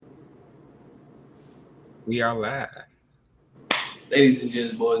We are live. Ladies and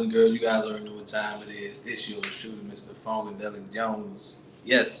gents, boys and girls, you guys already know what time it is. It's your shooter, Mr. Funkadelic Jones.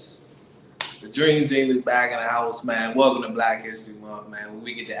 Yes, the dream team is back in the house, man. Welcome to Black History Month, man. Where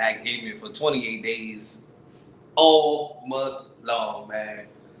we get to act ignorant for 28 days, all month long, man.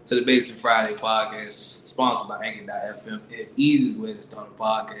 To the Basement Friday podcast, sponsored by Anchor.fm. The easiest way to start a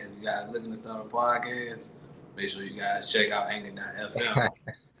podcast. You guys looking to start a podcast? Make sure you guys check out Anchor.fm.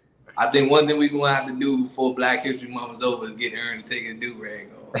 I think one thing we're gonna have to do before Black History Month is over is get Aaron to take his do rag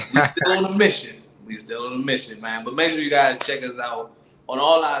off. We still on a mission. We still on a mission, man. But make sure you guys check us out on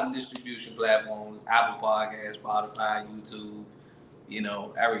all our distribution platforms: Apple Podcasts, Spotify, YouTube.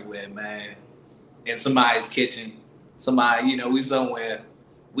 Everywhere, man. In somebody's kitchen, somebody, we somewhere.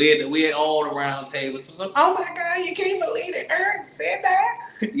 We had all around tables. So, oh my God, you can't believe it. Aaron said that.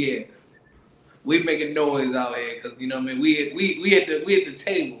 Yeah, we making noise out here because you know what I mean. We at the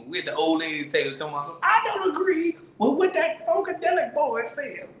table. We at the old ladies' table talking about some. I don't agree with what that funkadelic boy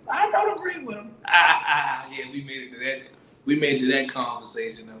said. I don't agree with him. Yeah, we made it to that. We made it to that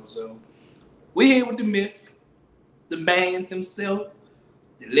conversation though. So we here with the myth, the man himself,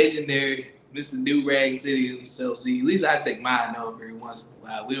 the legendary Mr. New Rag City himself. See, at least I take mine over every once in a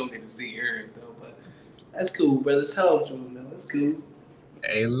while. We don't get to see hers though, but that's cool, brother. Talk to him though. That's cool.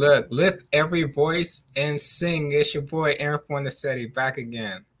 Hey, look, lift every voice and sing. It's your boy Aaron Fornacetti back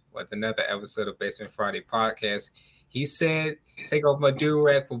again with another episode of Basement Friday podcast. He said, take off my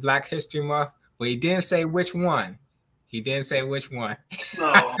do-rag for Black History Month, but he didn't say which one. He didn't say which one.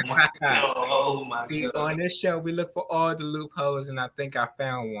 Oh my God. Oh my See, God. on this show, we look for all the loopholes, and I think I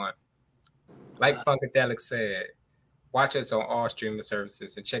found one. Like Funkadelic said, watch us on all streaming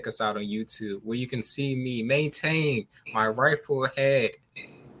services and check us out on YouTube, where you can see me maintain my rightful head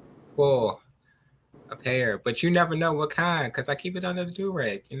full of hair, but you never know what kind because I keep it under the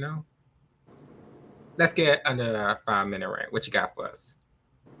do-rag. Let's get under a 5-minute rant. What you got for us?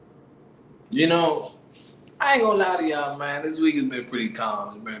 You know, I ain't gonna lie to y'all, man. This week has been pretty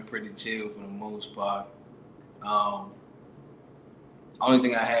calm. It's been pretty chill for the most part. Um, Only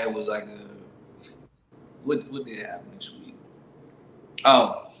thing I had was like a what did happen this week?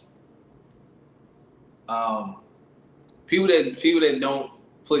 Oh, um, people that don't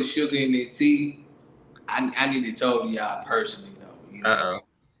put sugar in their tea. I need to talk to y'all personally though. Uh-oh.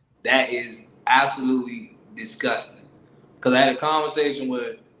 That is absolutely disgusting. Because I had a conversation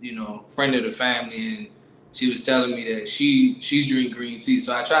with a friend of the family, and she was telling me that she drink green tea.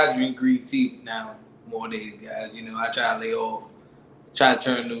 So I try to drink green tea now more days, guys. I try to lay off, try to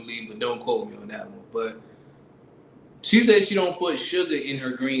turn a new leaf, but don't quote me on that one. But she said she don't put sugar in her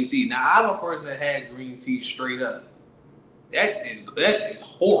green tea. Now I'm a person that had green tea straight up. That is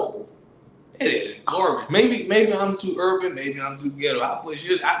horrible. It is garbage. Maybe I'm too urban. Maybe I'm too ghetto. I put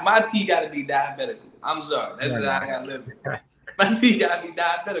sugar. My tea got to be diabetical. I'm sorry. That's how I got to live. My tea got to be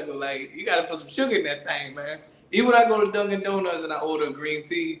diabetical. Like you got to put some sugar in that thing, man. Even when I go to Dunkin' Donuts and I order green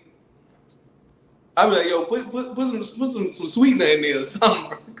tea, I be like, yo, put some sweetener in there or something,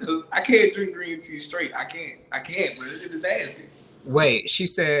 bro. Because I can't drink green tea straight. I can't, bro. It is nasty. Wait, she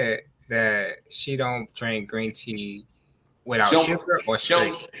said that she don't drink green tea without She sugar or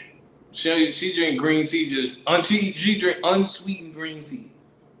straight. don't, she drink green tea she drink unsweetened green tea.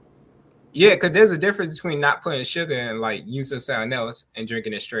 Yeah, because there's a difference between not putting sugar and like using something else and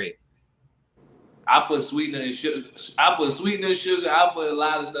drinking it straight. I put sweetener and sugar. I put sweetener, sugar. I put a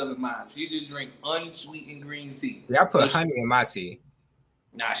lot of stuff in mine. She just drink unsweetened green tea. See, I put honey in my tea.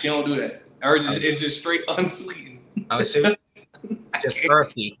 Nah, she don't do that. It's just straight unsweetened. Oh, shit. Just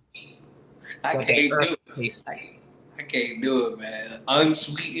earthy. I can't do it. I can't do it, man.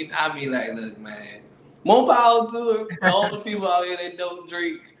 Unsweetened. I mean, like, look, man. More power to her. All the people out here that don't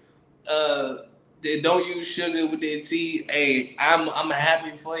drink, that don't use sugar with their tea. Hey, I'm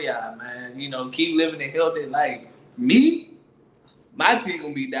happy for y'all, man. Keep living a healthy life. Me, my tea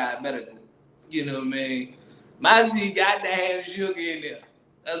gonna be diabetical. You know what I mean? My tea got to have sugar in there.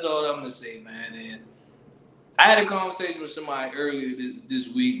 That's all I'm gonna say, man. And I had a conversation with somebody earlier this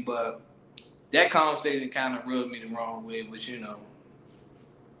week, but that conversation kind of rubbed me the wrong way. But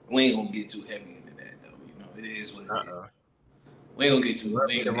we ain't gonna get too heavy into that, though. It is what it is. We ain't gonna get too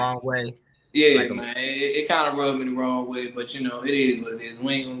the wrong way. Yeah, like man, it kind of rubbed me the wrong way, but it is what it is.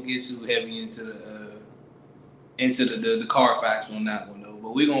 We ain't gonna get too heavy into the car facts on that one though.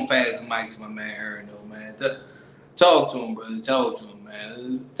 But we gonna pass the mic to my man Aaron though, man. Talk to him, brother. Talk to him,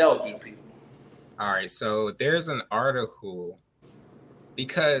 man. Talk to the people. All right, so there's an article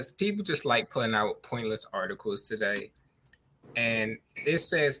because people just like putting out pointless articles today, and it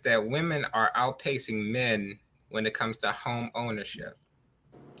says that women are outpacing men when it comes to home ownership.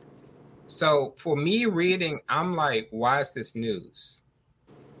 So for me reading, I'm like, why is this news?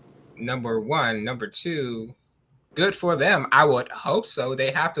 Number one. Number two, good for them. I would hope so. They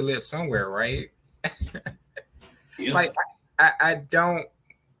have to live somewhere, right? Yeah. Like, I don't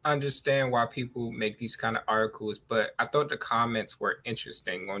understand why people make these kind of articles, but I thought the comments were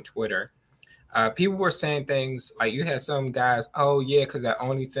interesting on Twitter. People were saying things like, you had some guys, oh yeah, because that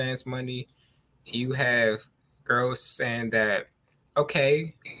OnlyFans money. You have girls saying that,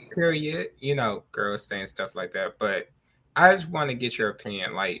 okay, period. You know, girls saying stuff like that. But I just want to get your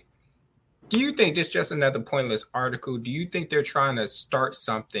opinion. Like, do you think this is just another pointless article? Do you think they're trying to start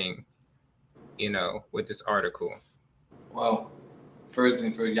something, with this article? Well, first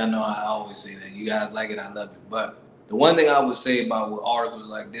thing first, y'all know I always say that. You guys like it, I love it. But the one thing I would say about with articles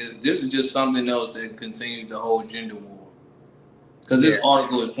like this is just something else that continues the whole gender war. Because this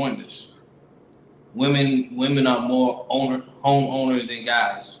article is pointless. Women are more homeowners than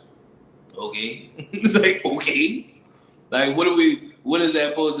guys. Okay. It's like, okay. Like what is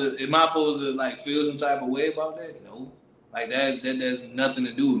that supposed to, am I supposed to like feel some type of way about that? No. Like that has nothing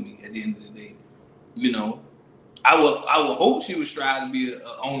to do with me at the end of the day. You know. I would hope she would strive to be a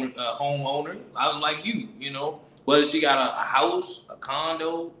homeowner. I'm like you, Whether she got a house, a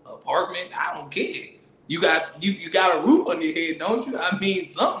condo, apartment, I don't care. You guys, you got a roof on your head, don't you? I mean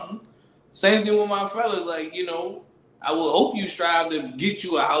something. Same thing with my fellas, like, I would hope you strive to get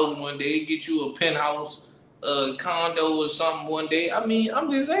you a house one day, get you a penthouse, a condo or something one day. I mean, I'm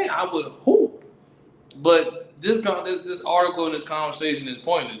just saying, I would hope. But this article and this conversation is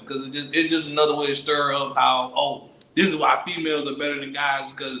pointless because it's just another way to stir up how this is why females are better than guys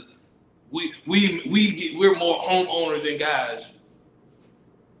because we're more homeowners than guys.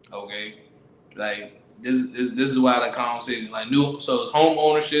 Okay, like this is why the conversation so it's home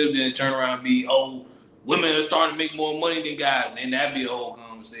ownership, then turn around and be women are starting to make more money than guys, and that'd be a whole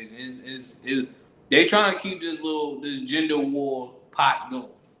conversation. Is they trying to keep this gender war pot going.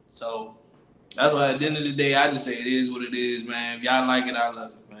 So that's why at the end of the day, I just say it is what it is, man. If y'all like it, I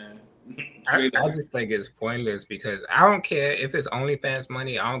love it, man. I just think it's pointless because I don't care if it's OnlyFans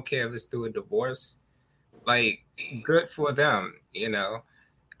money. I don't care if it's through a divorce. Like, good for them,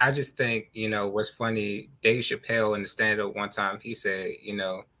 I just think, what's funny, Dave Chappelle in the stand-up one time, he said,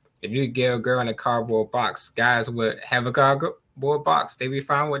 if you get a girl in a cardboard box, guys would have a cardboard box. They be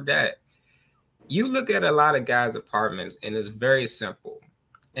fine with that. You look at a lot of guys' apartments, and it's very simple.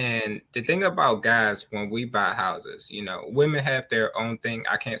 And the thing about guys, when we buy houses, women have their own thing.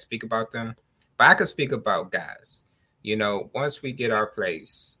 I can't speak about them, but I can speak about guys. Once we get our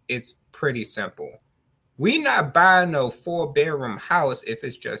place, it's pretty simple. We not buying no 4-bedroom house if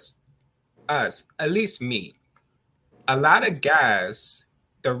it's just us, at least me. A lot of guys,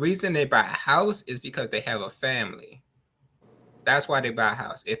 the reason they buy a house is because they have a family. That's why they buy a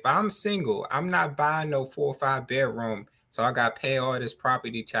house. If I'm single, I'm not buying no 4 or 5-bedroom. So I got to pay all this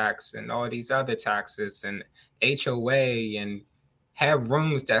property tax and all these other taxes and HOA and have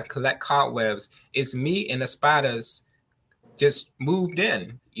rooms that collect cobwebs. It's me and the spotters just moved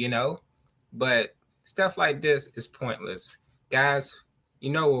in, But stuff like this is pointless. Guys, you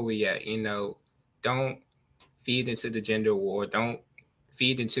know where we at, Don't feed into the gender war. Don't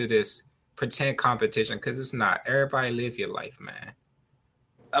feed into this pretend competition because it's not. Everybody live your life, man.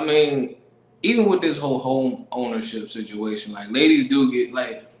 I mean, even with this whole home ownership situation, like ladies do get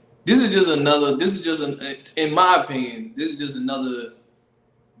in my opinion, this is just another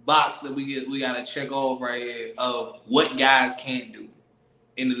box that we gotta check off right here of what guys can't do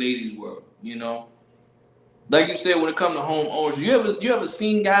in the ladies' world, Like you said, when it comes to home ownership, you ever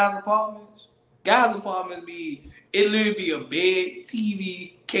seen guys' apartments? Guys' apartments it literally be a bed,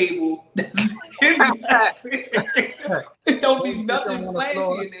 TV, cable. It don't be nothing flashy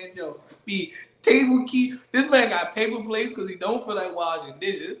in there, Joe. Be table key. This man got paper plates because he don't feel like washing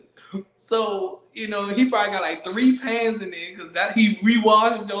dishes. So, he probably got like 3 pans in there because that he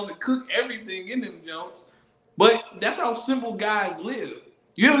rewashed those and cook everything in them Jones. But that's how simple guys live.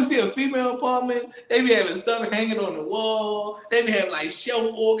 You ever see a female apartment? They be having stuff hanging on the wall. They be having like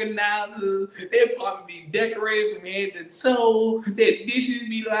shelf organizers. Their apartment be decorated from head to toe. Their dishes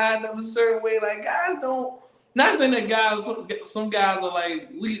be lined up a certain way. Like guys don't. Not saying that guys. Some guys are like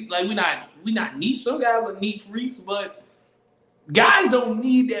we not neat. Some guys are neat freaks, but guys don't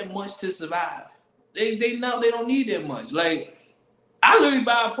need that much to survive. They don't need that much. Like I literally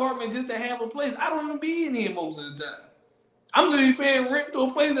buy an apartment just to have a place. I don't even be in here most of the time. I'm gonna be paying rent to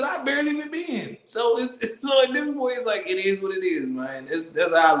a place that I barely even be in. So so at this point, it's like it is what it is, man.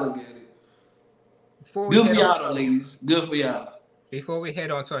 That's how I look at it. Good for y'all, though, ladies. Good for y'all. Before we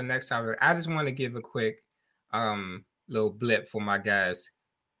head on to our next topic, I just want to give a quick little blip for my guys.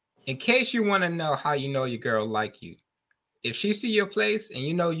 in case you want to know how you know your girl like you, if she see your place and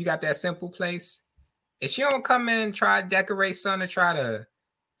you know you got that simple place, if she don't come in and try to decorate something, try to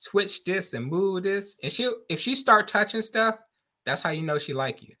switch this and move this, and if she start touching stuff, that's how you know she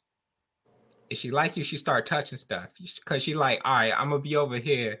like you. If she like you, she start touching stuff because she like, all right, I'm gonna be over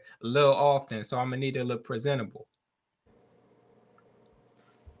here a little often, so I'm gonna need to look presentable.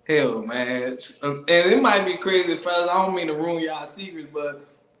 Hell, man, and it might be crazy, fellas. I don't mean to ruin y'all secrets, but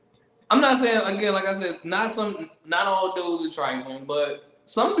I'm not saying again, like I said, not all dudes are trifling, but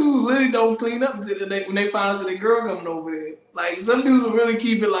some dudes really don't clean up until when they find out the girl coming over there. Like some dudes will really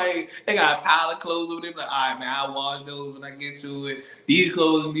keep it like they got a pile of clothes over there. Like, all right, man, I'll wash those when I get to it. These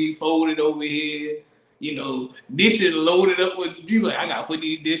clothes will be folded over here. You know, dishes loaded up with people. Like, I gotta put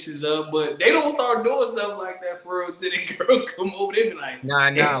these dishes up, but they don't start doing stuff like that for until the girl come over. They be like,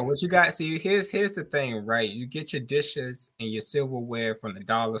 nah. What you got? See, here's the thing, right? You get your dishes and your silverware from the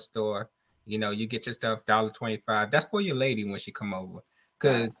dollar store. You know, you get your stuff $1.25. That's for your lady when she come over,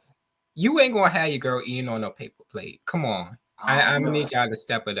 cause you ain't gonna have your girl eating on no paper plate. Come on, I'm gonna need y'all to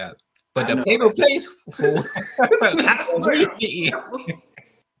step it up. But the paper plates for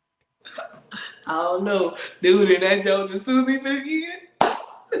I don't know, dude. And that joke is Susie for the year.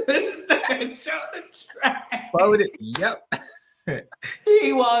 Folded. Yep. He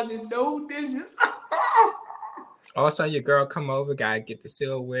ain't washing no dishes. Also, your girl come over, gotta get the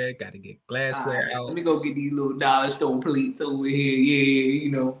silverware, gotta get glassware out. Let me go get these little dollar store plates over here. Yeah,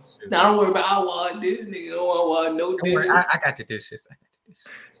 you know. Now don't worry about I want this nigga. Don't want no dishes. I got the dishes.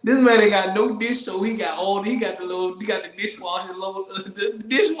 This man ain't got no dish, so he got the dishwasher the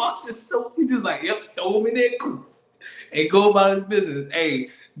dishwasher soap. He just like, yep, throw him in there, cool, and go about his business. Hey,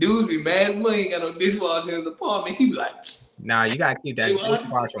 dude be mad as money, ain't got no dishwasher in his apartment. He be like, nah, you gotta keep that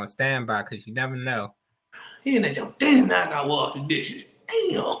dishwasher on standby because you never know. He in that joke, damn, now I gotta wash the dishes.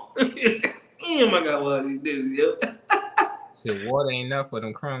 Damn, damn, I gotta wash these dishes, yo. Shit, water ain't enough for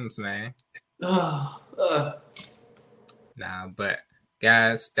them crumbs, man. Nah, but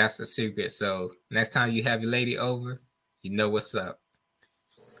guys, that's the secret. So next time you have your lady over, you know what's up.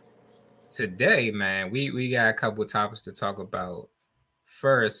 Today, man, we got a couple of topics to talk about.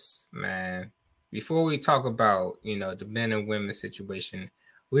 First, man, before we talk about, you know, the men and women situation,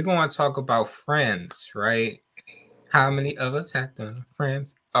 we're going to talk about friends, right? How many of us have them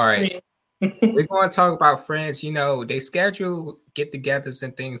friends? All right. We're going to talk about friends. You know, they schedule get-togethers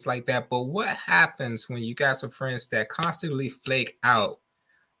and things like that. But what happens when you got some friends that constantly flake out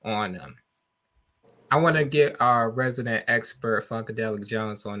on them? I want to get our resident expert, Funkadelic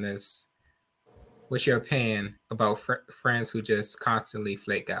Jones, on this. What's your opinion about friends who just constantly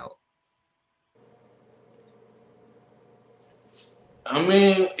flake out? I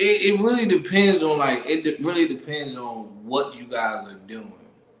mean, it really depends on really depends on what you guys are doing.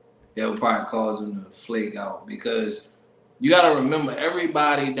 That would probably cause them to flake out because you got to remember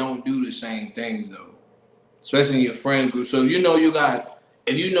everybody don't do the same things though, especially in your friend group. So if you know you got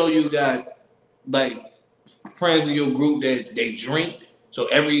like friends in your group that they drink, so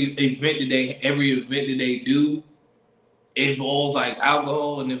every event that they do involves like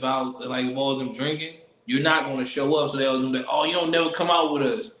alcohol and involves them drinking, you're not going to show up. So they'll do that. Oh, you don't never come out with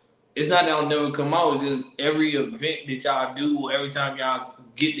us. It's not that I'll never come out. It's just every event that y'all do or every time y'all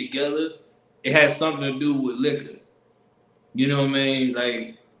get together, it has something to do with liquor. You know what I mean?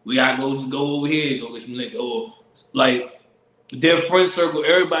 Like we gotta go over here, go get some liquor, or like their friend circle.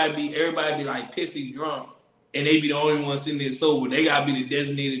 Everybody be like pissy drunk, and they be the only one sitting there sober. They gotta be the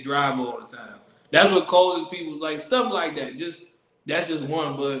designated driver all the time. That's what causes people like stuff like that. That's just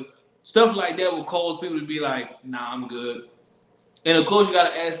one, but stuff like that will cause people to be like, "Nah, I'm good." And of course, you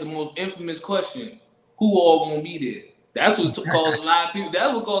gotta ask the most infamous question: who all gonna be there? That's what caused a lot of people.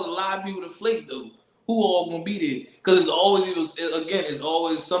 That's what caused a lot of people to flake though. Who all gonna be there? Because it's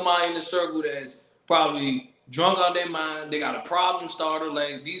always somebody in the circle that's probably drunk out their mind. They got a problem starter.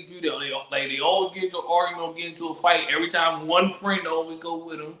 Like these people, they always get into an argument or get into a fight every time. One friend always go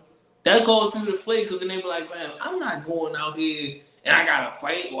with them. That causes people to flake because then they be like, "Fam, I'm not going out here and I got to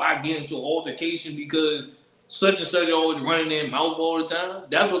fight or I get into an altercation because." Such and such always running their mouth all the time.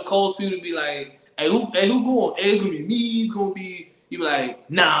 That's what caused people to be like, hey, who going? Hey, it's gonna be me. It's gonna be you. Be like,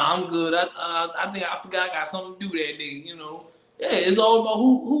 nah, I'm good. I think I forgot I got something to do that day. You know, yeah, it's all about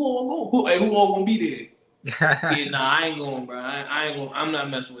who all going. Who all gonna be there? Yeah, nah, I ain't going, bro. I ain't going. I'm not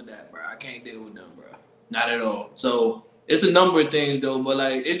messing with that, bro. I can't deal with them, bro. Not at all. So it's a number of things though, but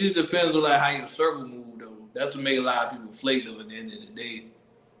like it just depends on like how your circle move though. That's what make a lot of people flake though. At the end of the day.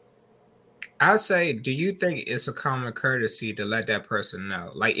 I'd say, do you think it's a common courtesy to let that person know?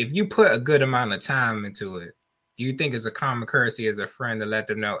 Like, if you put a good amount of time into it, do you think it's a common courtesy as a friend to let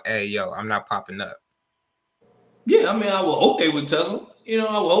them know, hey, yo, I'm not popping up? Yeah, I mean, I would hope they would tell them. You know,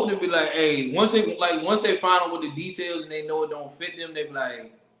 I would hope they'd be like, hey, once they find out what the details and they know it don't fit them, they be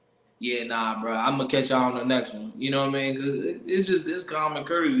like, yeah, nah, bro, I'm gonna catch y'all on the next one. You know what I mean? Cause it's common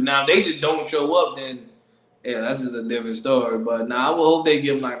courtesy. Now, if they just don't show up, then yeah, that's just a different story. But nah, I would hope they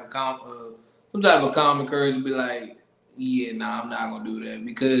give them like some type of common courtesy, be like, yeah, nah, I'm not gonna do that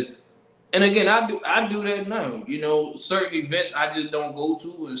because. And again, I do that now. You know, certain events I just don't go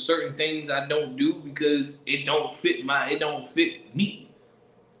to, and certain things I don't do because it don't fit me.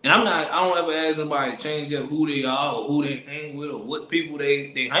 And I don't ever ask nobody to change up who they are or who they hang with or what people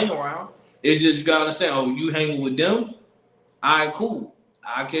they hang around. It's just you gotta understand. Oh, you hanging with them? All right, cool.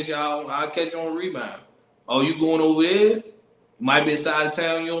 I'll catch you on rebound. Oh, you going over there? Might be a side of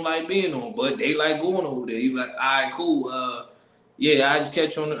town you don't like being on, but they like going over there. You like, all right, cool. Yeah, I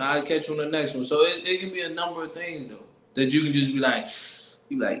catch you on the next one. So it can be a number of things though that you can just be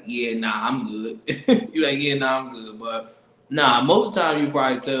like, yeah, nah, I'm good. You like, yeah, nah, I'm good. But nah, most of the time you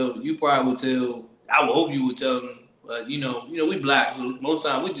probably would tell. I would hope you would tell them. But we black, so most of the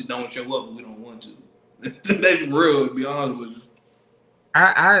time we just don't show up. If we don't want to. That's real. To be honest with you.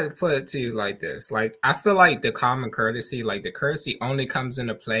 I put it to you like this. Like, I feel like the common courtesy, like the courtesy only comes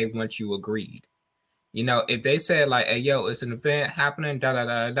into play once you agreed. You know, if they said like, hey, yo, it's an event happening, da da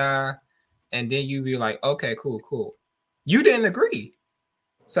da da, and then you be like, okay, cool. You didn't agree.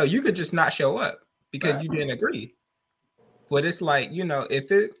 So you could just not show up because you didn't agree. But it's like, if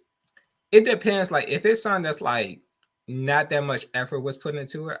it depends. Like, if it's something that's like not that much effort was put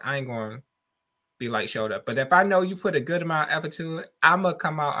into it, I ain't gonna be like showed up. But if I know you put a good amount of effort to it, I'm gonna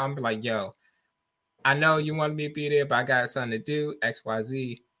come out. I'm be like, yo, I know you want me to be there, but I got something to do.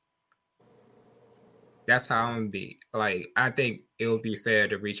 XYZ. That's how I'm gonna be. Like, I think it would be fair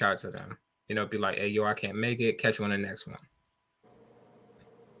to reach out to them. Be like, hey, yo, I can't make it. Catch you on the next one.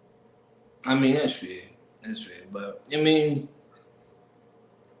 I mean, that's fair. That's fair. But I mean,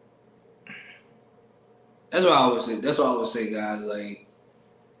 that's what I always say. That's what I always say, guys. Like,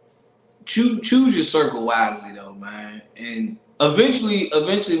 choose your circle wisely, though, man. And eventually,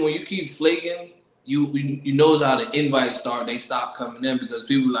 when you keep flaking, you notice how the invites start. They stop coming in because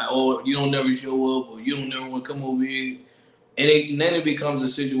people are like, oh, you don't never show up, or you don't never want to come over here. And then it becomes a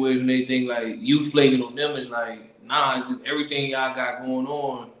situation they think like you flaking on them. It's like, nah, it's just everything y'all got going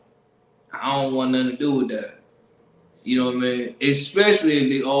on. I don't want nothing to do with that. You know what I mean? Especially if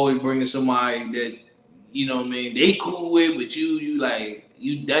they always bringing somebody that, what I mean, they cool with, but you like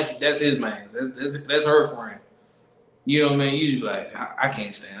that's his man. That's her friend. You know what I mean? You just be like, I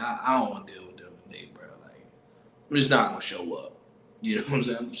can't stand. I don't want to deal with them today, bro. Like, I'm just not gonna show up. You know what I'm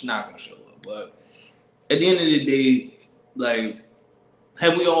saying? I'm just not gonna show up. But at the end of the day, like,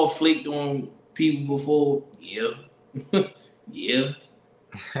 have we all flaked on people before? Yeah. Yeah.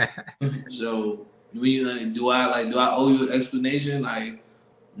 So do I owe you an explanation? Like,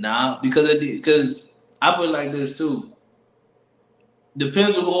 nah, because I put it like this too.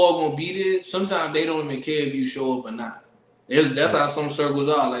 Depends on who all gonna be there. Sometimes they don't even care if you show up or not. That's how some circles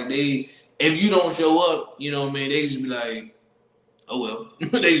are. Like if you don't show up, you know what I mean, they just be like, oh well. They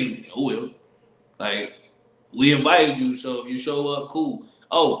just be, oh well. Like, we invited you, so if you show up, cool.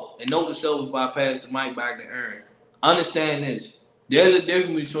 Oh, and note to self before I pass the mic back to Aaron. Understand this. There's a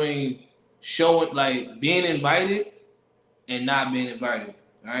difference between being invited and not being invited.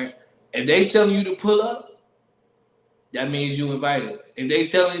 All right. If they telling you to pull up, that means you invited. If they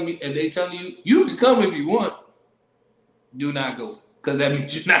telling you you can come if you want, do not go. Because that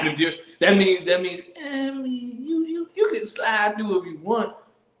means you're not that means you can slide through if you want.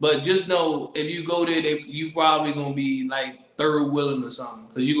 But just know if you go there, you probably gonna be like third wheeling or something.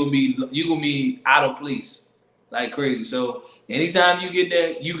 Because you're gonna be out of place like crazy. So anytime you get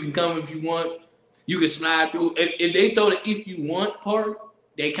that, you can come if you want. You can slide through. If they throw the if you want part,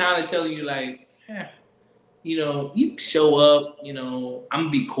 they kind of telling you like, you can show up. I'm gonna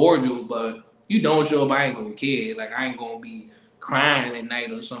be cordial, but you don't show up, I ain't gonna care. Like, I ain't gonna be crying at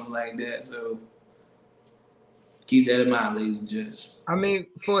night or something like that. So keep that in mind, ladies and gents. I mean,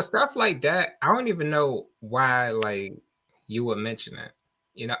 for stuff like that, I don't even know why like you would mention it.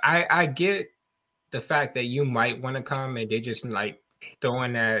 I get the fact that you might want to come and they just like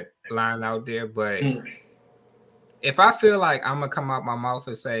throwing that line out there, but if I feel like I'm gonna come out my mouth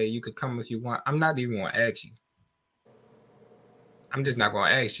and say you could come if you want, I'm not even gonna ask you. I'm just not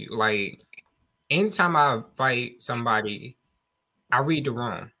gonna ask you. Like, anytime I invite somebody, I read the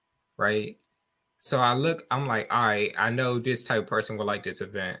room, right? So I'm like, all right, I know this type of person would like this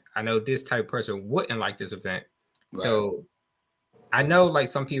event. I know this type of person wouldn't like this event. Right. So I know like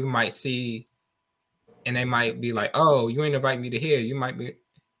some people might see and they might be like, "Oh, you ain't invite me to here. You might be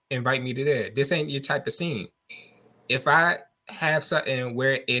invite me to there. This ain't your type of scene." If I have something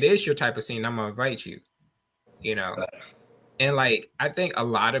where it is your type of scene, I'm gonna invite you. You know, and like I think a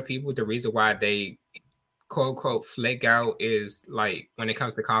lot of people, the reason why they quote unquote flake out is like when it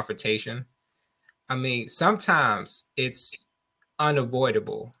comes to confrontation. I mean, sometimes it's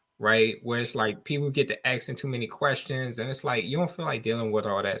unavoidable, right? Where it's like people get to asking too many questions, and it's like you don't feel like dealing with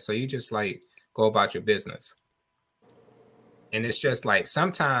all that, so you just like go about your business. And it's just like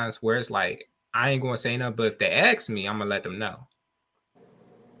sometimes where it's like I ain't gonna say nothing, but if they ask me, I'm gonna let them know.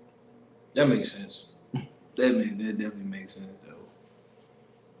 That makes sense. That definitely makes sense though.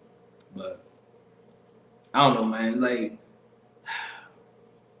 But I don't know, man. Like,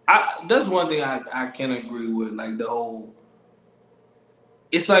 that's one thing I can agree with. Like the whole,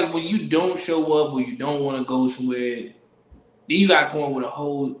 it's like when you don't show up or you don't want to go somewhere, then you got to come up with a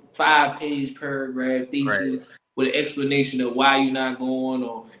whole 5-page paragraph thesis with an explanation of why you're not going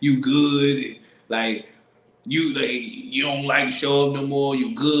or you good. And, like you don't like to show up no more.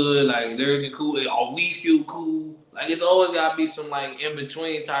 You good? Like is everything cool? Are we still cool? Like it's always got to be some like in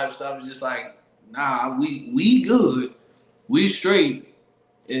between type stuff. It's just like nah, we good, we straight.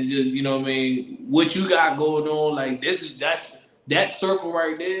 It's just, you know what I mean, what you got going on, like that's that circle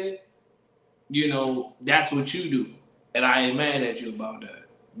right there, you know, that's what you do. And I ain't mad at you about that.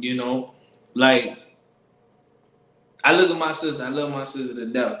 You know? Like I look at my sister, I love my sister to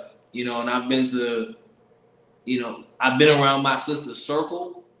death, you know, and I've been around my sister's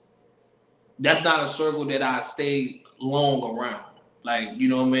circle. That's not a circle that I stay long around. Like, you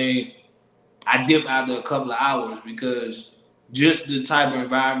know what I mean? I dip after a couple of hours because just the type of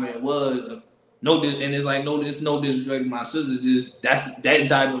environment it was. And it's like no disrespect to my sister. Just that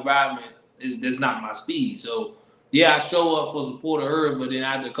type of environment that's not my speed. So yeah, I show up for support of her, but then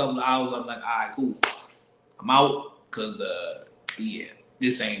after a couple of hours, I'm like, all right, cool, I'm out because yeah,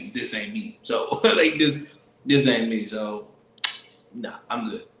 this ain't me. So like this ain't me. So nah, I'm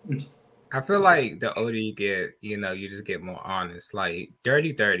good. I feel like the older you get, you know, you just get more honest. Like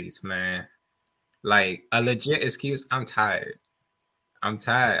dirty 30s, man. Like a legit excuse, I'm tired. I'm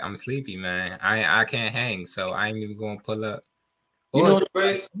tired. I'm sleepy, man. I can't hang, so I ain't even gonna pull up. You Or know what's just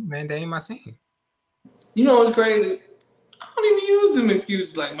crazy? man, they ain't my scene. You know what's crazy? I don't even use them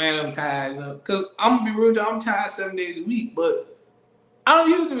excuses like, man, I'm tired. Because I'm going to be real, I'm tired 7 days a week, but I don't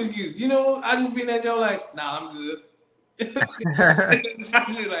use them excuses. You know, I just be in that joke like, nah, I'm good.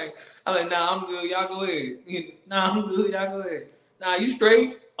 I'm like, nah, I'm good. Y'all go ahead. Nah, I'm good. Y'all go ahead. Nah, you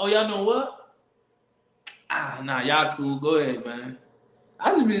straight? Oh, y'all doing what? Nah, y'all cool. Go ahead, man.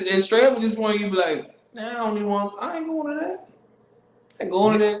 I just be and straight up at this point, you be like, nah, I ain't going to that. I ain't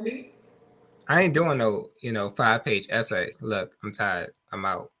going to that. I ain't doing no, 5-page essay. Look, I'm tired. I'm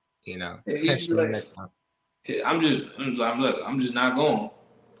out. Catch you on the next one. I'm just not going.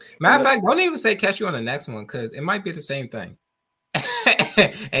 Matter of fact, don't even say catch you on the next one because it might be the same thing.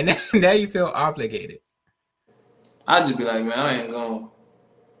 And then, now you feel obligated. I just be like, man, I ain't going.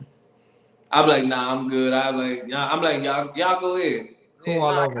 I'm like, nah, I'm good. I'm like, y'all go ahead. Who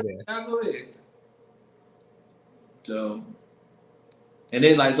all over there? Y'all go ahead. So, and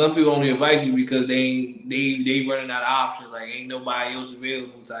then like some people only invite you because they running out of options. Like ain't nobody else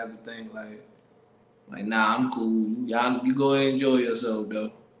available type of thing. Like nah, I'm cool. Y'all, you go ahead and enjoy yourself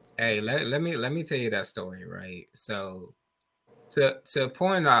though. Hey, let me tell you that story, right? So to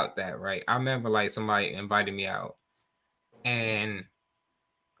point out that, right, I remember like somebody invited me out and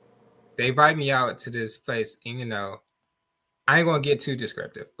they invite me out to this place, and I ain't gonna get too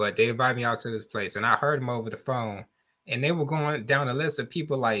descriptive, but they invite me out to this place and I heard them over the phone and they were going down a list of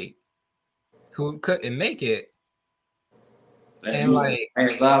people like who couldn't make it. And like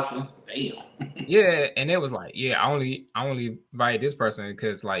option. Damn. yeah, and it was like, yeah, I only invited this person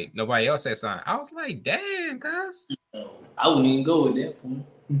because like nobody else said something. I was like, dang, cuz. I wouldn't even go at that point.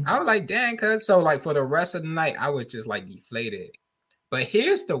 I was like, dang, cuz. So like for the rest of the night, I was just like deflated. But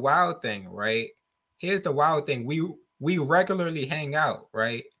here's the wild thing, right? Here's the wild thing. We regularly hang out,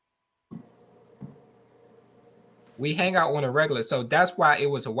 right? We hang out on a regular. So that's why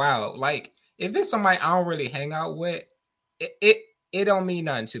it was wild. Like if it's somebody I don't really hang out with, it don't mean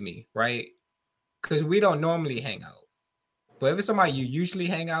nothing to me, right? Because we don't normally hang out. But if it's somebody you usually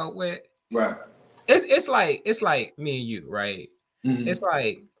hang out with, right? It's like me and you, right? Mm-hmm. It's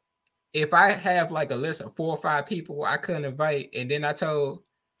like if I have like a list of 4 or 5 people I couldn't invite, and then I told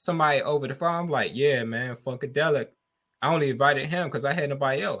somebody over the phone, I'm like, yeah, man, Funkadelic, I only invited him because I had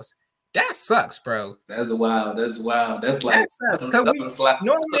nobody else. That sucks, bro. That's wild. That's like that sucks because we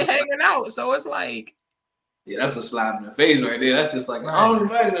normally hanging out, so it's like Yeah, that's a slap in the face right there. That's just like, I don't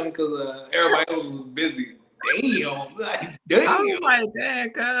invite them because everybody else was busy. Damn. Like, damn. I was like, damn,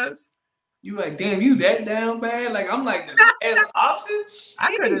 cuz. You like, damn, you that down bad? Like, I'm like the last option? Sheesh.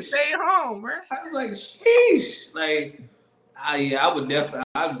 I could have stayed home, bro. I was like, sheesh. Like, I would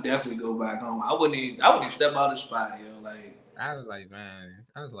definitely go back home. I wouldn't even step out of the spot, yo. Like, I was like, man.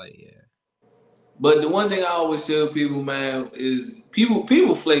 I was like, yeah. but the one thing I always tell people, man, is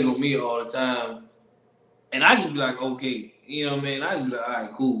people flake on me all the time. And I just be like, okay, you know what I mean? I just be like, all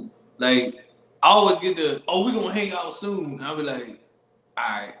right, cool. Like, I always get the, oh, we gonna hang out soon. And I'll be like,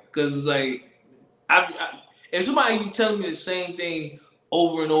 all right. Cause it's like, if somebody keep telling me the same thing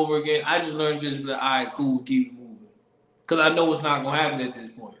over and over again, I just learn to just be like, all right, cool, keep it moving. Cause I know it's not gonna happen at this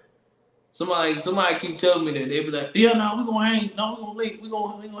point. Somebody keep telling me that, they be like, yeah, no, we gonna hang, no, we gonna link, we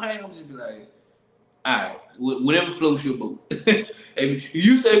gonna hang. I'm just be like, all right, whatever floats your boat. If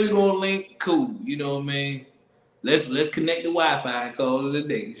you say we gonna link, cool. You know what I mean? Let's connect the Wi-Fi and call it a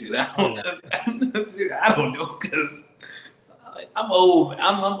day. Shit, I don't know, cause I'm old.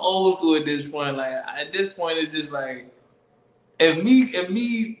 I'm old school at this point. Like at this point, it's just like if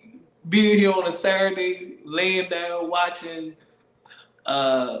me being here on a Saturday, laying down watching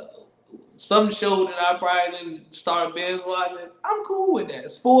some show that I probably didn't start binge watching, I'm cool with that.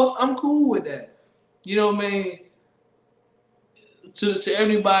 Sports, I'm cool with that. You know what I mean? To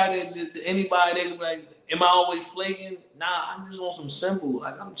everybody, to anybody, they be like, am I always flaking? Nah, I'm just on some simple.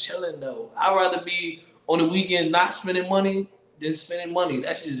 Like I'm chilling though. I'd rather be on the weekend not spending money than spending money.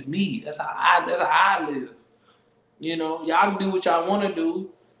 That's just me. That's how I live. You know, y'all can do what y'all want to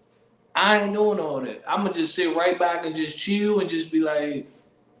do. I ain't doing all that. I'm gonna just sit right back and just chill and just be like,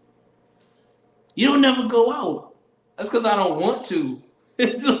 you don't never go out. That's because I don't want to.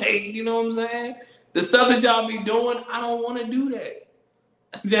 It's like, you know what I'm saying? The stuff that y'all be doing, I don't want to do that.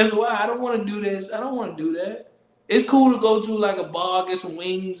 That's why I don't want to do this. I don't want to do that. It's cool to go to like a bar, get some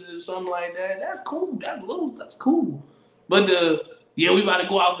wings or something like that. That's cool. That's cool. But we about to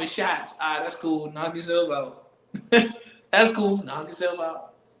go out for shots. All right, that's cool. Knock yourself out. That's cool. Knock yourself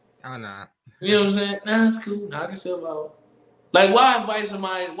out. Oh, nah. You know what I'm saying? Nah, that's cool. Knock yourself out. Like, why invite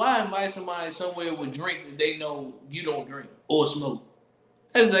somebody somewhere with drinks if they know you don't drink or smoke?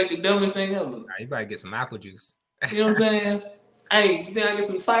 That's like the dumbest thing ever. Nah, you better get some apple juice. You know what I'm saying? Hey, you think I get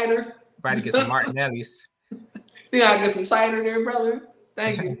some cider? Better get some Martinellis. Think I get some cider there, brother?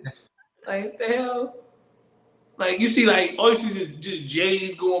 Thank you. Like, the hell? Like, you see, like, all you see is just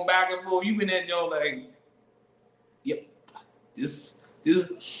J's going back and forth. You been that joint like, yep, just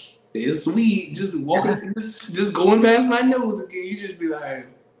it's sweet. Just walking, just going past my nose again. You just be like,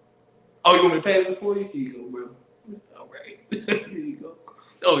 oh, you want me to pass it for you? Here you go, bro. All right. Here you go.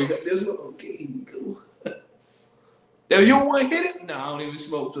 Oh, you got this one? Okay, here you go. Now, you don't want to hit it? No, I don't even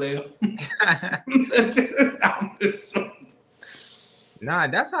smoke, player. Nah,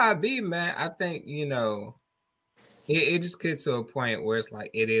 that's how it be, man. I think, you know, it just gets to a point where it's like,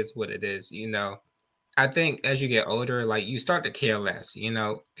 it is what it is, you know. I think as you get older, like, you start to care less, you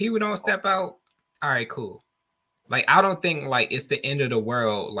know. People don't step out. All right, cool. Like, I don't think, like, it's the end of the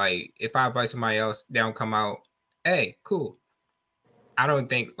world. Like, if I invite somebody else, they don't come out, hey, cool. I don't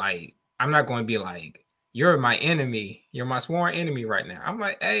think, like, I'm not going to be like, you're my enemy. You're my sworn enemy right now. I'm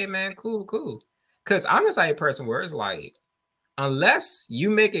like, hey, man, cool. Because I'm the type of person where it's like, unless you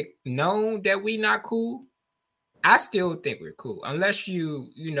make it known that we not cool, I still think we're cool. Unless you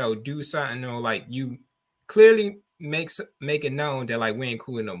know, do something or like you clearly make it known that like we ain't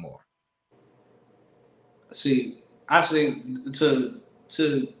cool no more. See, actually,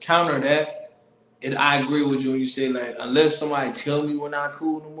 to counter that, and I agree with you when you say like, unless somebody tell me we're not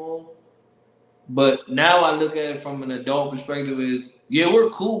cool no more. But now I look at it from an adult perspective is, yeah, we're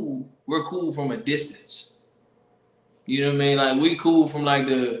cool. We're cool from a distance. You know what I mean? Like we cool from like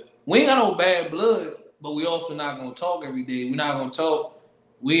we ain't got no bad blood, but we also not gonna talk every day. We're not gonna talk.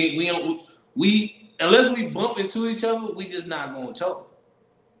 We don't unless we bump into each other, we just not gonna talk.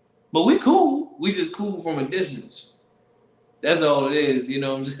 But we cool. We just cool from a distance. That's all it is. You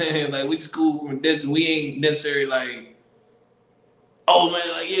know what I'm saying? Like we just cool from a distance. We ain't necessarily like, oh man,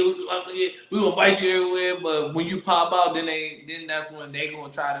 like we gonna fight you everywhere. But when you pop out, then that's when they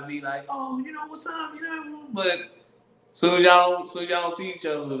gonna try to be like, oh, you know what's up, you know. But soon as y'all don't see each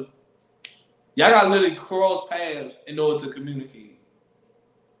other, y'all gotta literally cross paths in order to communicate.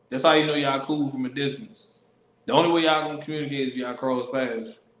 That's how you know y'all cool from a distance. The only way y'all gonna communicate is if y'all cross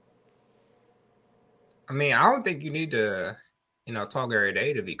paths. I mean, I don't think you need to, you know, talk every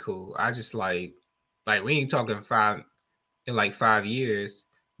day to be cool. I just like we ain't talking in like 5 years,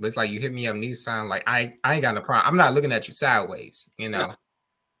 but it's like you hit me up, need sign, like I ain't got no problem. I'm not looking at you sideways, you know.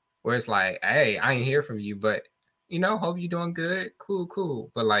 where it's like, hey, I ain't hear from you, but hope you doing good.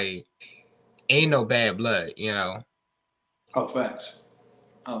 Cool. But like, ain't no bad blood, Oh, facts.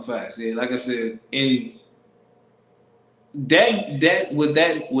 Oh, facts. Yeah, like I said, in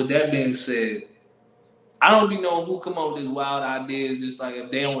that being said, I don't be knowing who come up with this wild ideas. Just like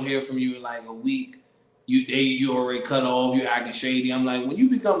if they don't hear from you in like a week, you already cut off. You're acting shady. I'm like, when you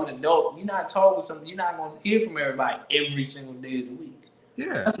become an adult, you're not talking something. You're not going to hear from everybody every single day of the week.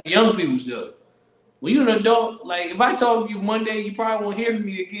 Yeah, that's what young people stuff. When you're an adult, like if I talk to you Monday, you probably won't hear from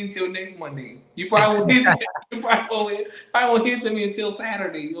me again until next Monday. You probably won't hear. You probably won't hear to me until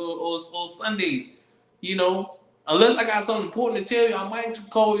Saturday or Sunday. Unless I got something important to tell you, I might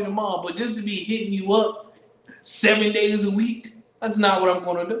call you tomorrow. But just to be hitting you up 7 days a week, that's not what I'm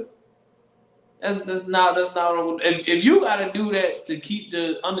gonna do. That's not what I'm gonna do. If you gotta do that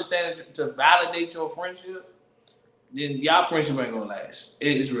to understand to validate your friendship, then y'all friendship ain't gonna last.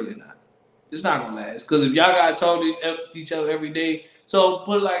 It's really not. It's not gonna last. Because if y'all gotta talk to each other every day, so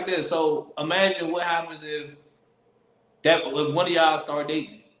put it like this. So imagine what happens if one of y'all start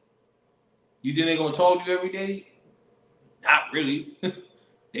dating. You think they're gonna talk to you every day? Not really.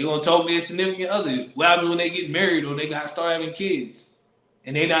 They're gonna talk to their significant other. What happens when they get married or they gotta start having kids?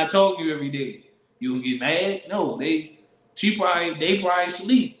 And they not talking to you every day. You gonna get mad? No, they probably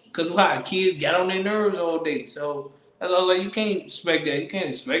sleep. Cause why? Kids got on their nerves all day. So that's why I was like, you can't expect that. You can't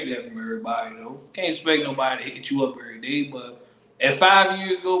expect that from everybody, though. You can't expect nobody to hit you up every day. But if 5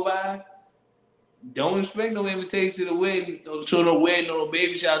 years go by, don't expect no invitation to the wedding, or no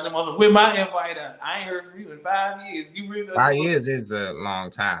baby shower. Where my invite at? I ain't heard from you in 5 years. You really 5 years is a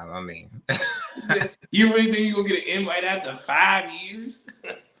long time. I mean, you really think you gonna get an invite after 5 years?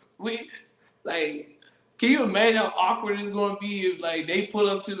 Can you imagine how awkward it's gonna be if like they pull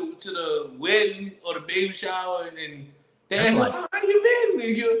up to the wedding or the baby shower and they ask, like, how you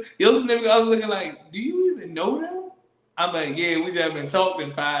been? Your significant other looking like, do you even know them? I'm like, yeah, we just been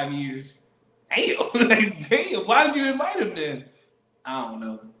talking 5 years. Damn, why did you invite him then? I don't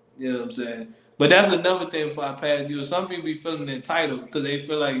know. You know what I'm saying? But that's another thing before I pass you. Some people be feeling entitled because they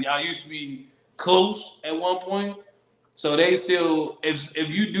feel like y'all used to be close at one point. So they still, if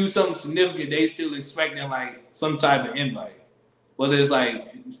you do something significant, they still expecting like some type of invite. Whether it's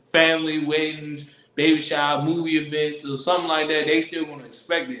like family, weddings, baby shower, movie events, or something like that, they still gonna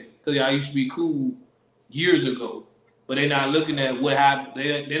expect it because y'all used to be cool years ago. But they're not looking at what happened.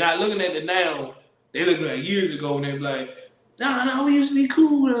 They're not looking at the now. They're looking at years ago and they're like, nah, we used to be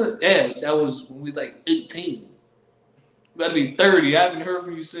cool. Yeah, that was when we was like 18. You about to be 30. I haven't heard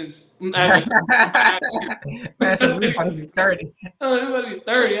from you since. man, so we about to be 30. Oh, you about to be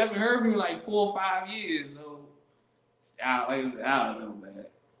 30. I haven't heard from you in like 4 or 5 years. So, I don't know, man.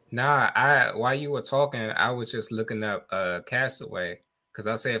 Nah, while you were talking, I was just looking up Castaway because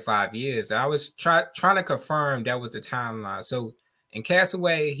I said 5 years. I was trying to confirm that was the timeline. So in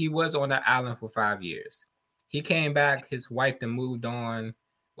Castaway, he was on the island for 5 years. He came back. His wife then moved on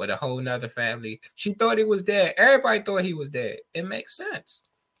with a whole nother family. She thought he was dead. Everybody thought he was dead. It makes sense.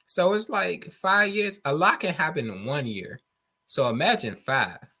 So it's like 5 years. A lot can happen in 1 year. So imagine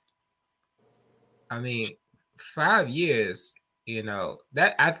 5. I mean, 5 years.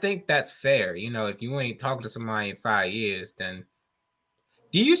 That I think that's fair. If you ain't talking to somebody in 5 years, then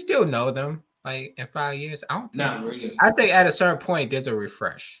do you still know them? Like in 5 years? I don't think. Not really. I think at a certain point there's a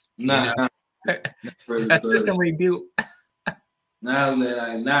refresh. Not a system rebuild. Now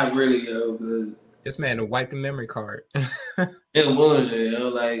like not really, yo. Cause this man to wipe the memory card. It was, yo.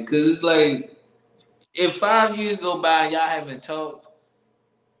 Like, cause it's like if 5 years go by and y'all haven't talked,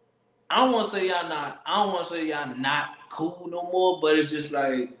 I don't want to say y'all not cool no more, but it's just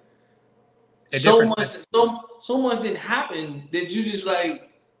like so much didn't happen that you just like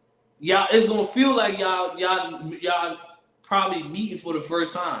y'all. It's gonna feel like y'all probably meeting for the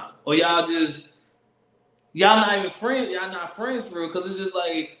first time, or y'all not even friends. Y'all not friends for real, because it's just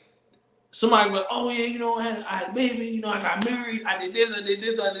like somebody be like, oh yeah, I had a baby, I got married, I did this.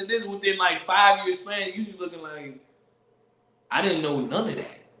 Within like 5 years span, you just looking like I didn't know none of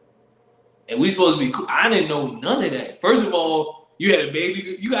that. And we supposed to be cool. I didn't know none of that. First of all, you had a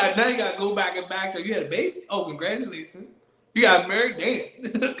baby. Now you got to go back and back. You had a baby. Oh, congratulations. You got married.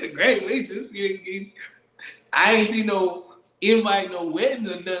 Damn. Congratulations. I ain't seen no invite, no wedding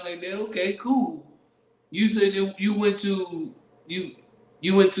or nothing like that. Okay, cool. You said you went to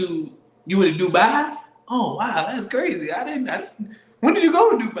Dubai. Oh wow, that's crazy. I didn't. When did you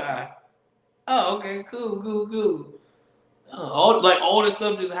go to Dubai? Oh, okay, cool. All this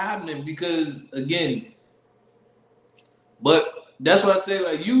stuff just happening because again, but that's what I say.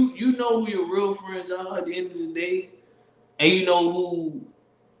 Like you know who your real friends are at the end of the day, and you know who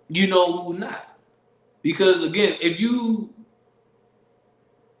you know who not. Because again, if you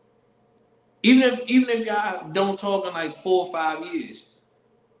even if y'all don't talk in like 4 or 5 years,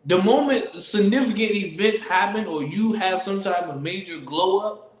 the moment significant events happen or you have some type of major glow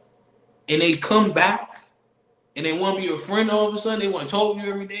up and they come back and they want to be your friend all of a sudden, they want to talk to you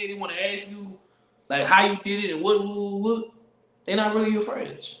every day, they want to ask you like how you did it and what, they're not really your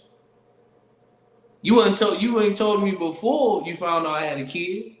friends. You ain't told me before you found out I had a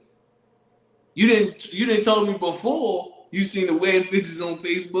kid. You didn't tell me before you seen the wedding pictures on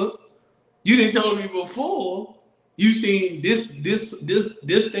Facebook. You didn't tell me before you seen this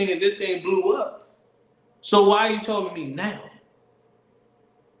thing and this thing blew up. So why are you telling me now?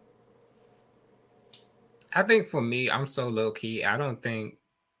 I think for me, I'm so low key. I don't think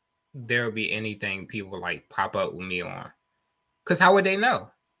there'll be anything people like pop up with me on. Cause how would they know?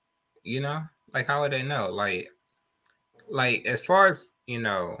 You know, like how would they know? Like as far as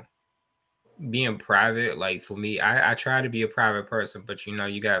being private. Like for me, I try to be a private person, but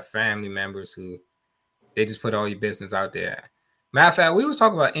you got family members who they just put all your business out there. Matter of fact, we was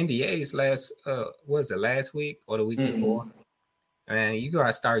talking about NDAs last week or the week before? Man, you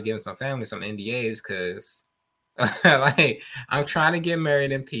gotta start giving some family some NDAs because like I'm trying to get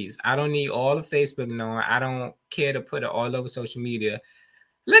married in peace. I don't need all of Facebook knowing. I don't care to put it all over social media.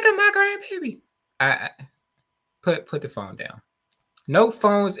 Look at my grandbaby. I put the phone down. No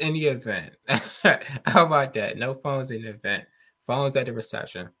phones in the event. How about that? No phones in the event. Phones at the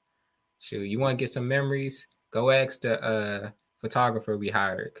reception. Shoot, you want to get some memories? Go ask the photographer we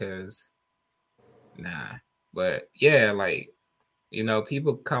hired, cause nah. But yeah, like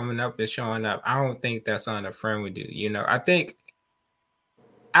people coming up and showing up. I don't think that's something a friend would do. I think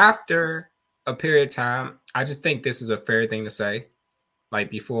after a period of time, I just think this is a fair thing to say.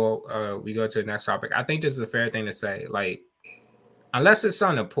 Like before we go to the next topic, I think this is a fair thing to say. Like, unless it's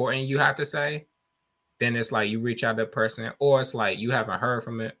something important you have to say, then it's like you reach out to the person, or it's like you haven't heard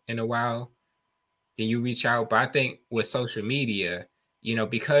from it in a while, then you reach out. But I think with social media,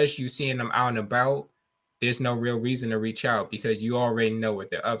 because you seeing them out and about, there's no real reason to reach out because you already know what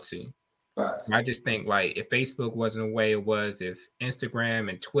they're up to. Right. I just think like if Facebook wasn't the way it was, if Instagram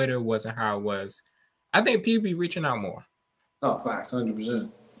and Twitter wasn't how it was, I think people be reaching out more. Oh, facts,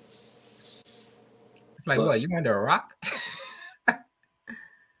 100%. It's like, what, you under a rock?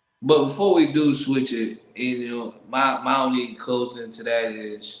 But before we do switch it, my only closing to that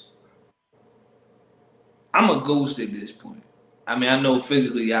is I'm a ghost at this point. I mean, I know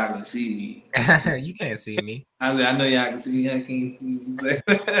physically y'all can see me. You can't see me. I know y'all can see me. I can't see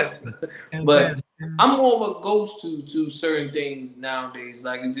me. But I'm more of a ghost to certain things nowadays.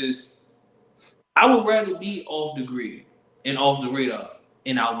 Like I would rather be off the grid and off the radar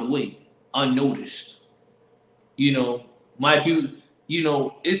and out the way, unnoticed. My people.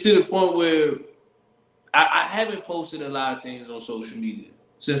 It's to the point where I haven't posted a lot of things on social media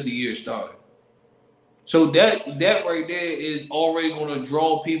since the year started. So that right there is already going to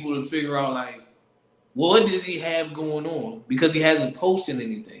draw people to figure out like, what does he have going on? Because he hasn't posted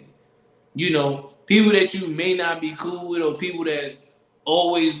anything. People that you may not be cool with or people that's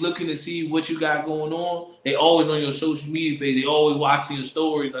always looking to see what you got going on, they always on your social media page. They always watching your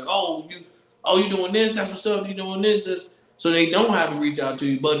stories like, you doing this, that's what's up, you doing this. So they don't have to reach out to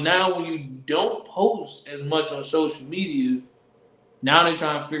you. But now when you don't post as much on social media, now they're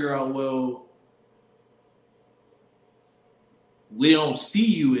trying to figure out, well, we don't see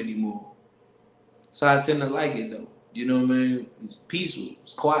you anymore. So I tend to like it though. You know what I mean? It's peaceful.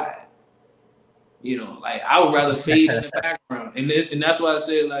 It's quiet. Like I would rather fade in the background. And that's why I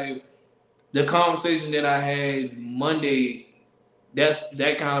said like the conversation that I had Monday, that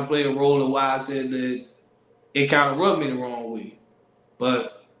kind of played a role in why I said that it kind of rubbed me the wrong way.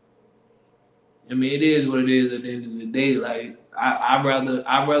 But I mean, it is what it is at the end of the day. Like I'd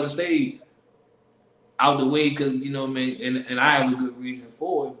rather stay out the way because and I have a good reason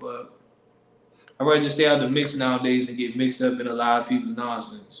for it. But I'd rather just stay out the mix nowadays than get mixed up in a lot of people's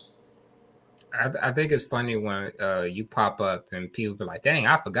nonsense. I think it's funny when you pop up and people be like, "Dang,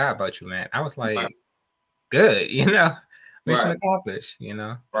 I forgot about you, man." I was like, right. Good, mission right. accomplished,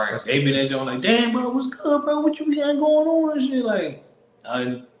 Right. They be there like, "Damn, bro, what's good, bro? What you got going on and shit?" Like,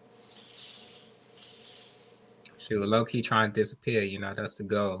 she was low key trying to disappear. That's the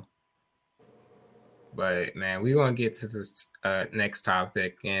goal. But man, we're gonna get to this next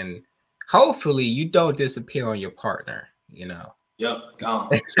topic, and hopefully, you don't disappear on your partner. Yep, gone.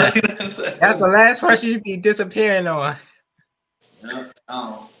 That's the last person you be disappearing on. Yep,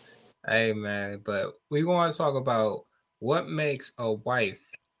 gone. Hey man, but we want to talk about what makes a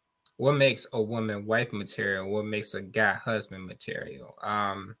woman wife material, what makes a guy husband material.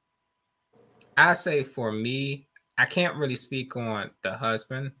 I say for me, I can't really speak on the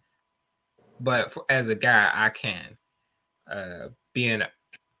husband, but as a guy, I can. Being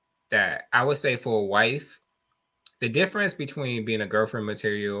that, I would say for a wife, the difference between being a girlfriend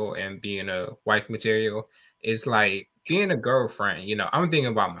material and being a wife material is like being a girlfriend. I'm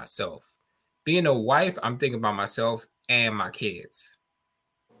thinking about myself. Being a wife, I'm thinking about myself and my kids.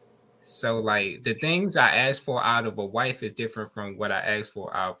 So like the things I ask for out of a wife is different from what I ask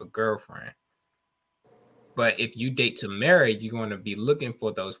for out of a girlfriend. But if you date to marry, you're going to be looking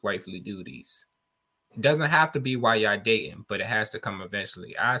for those wifely duties. It doesn't have to be while you're dating, but it has to come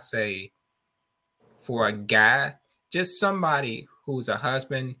eventually. I say for a guy, just somebody who's a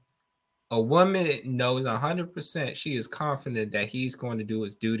husband, a woman knows 100% she is confident that he's going to do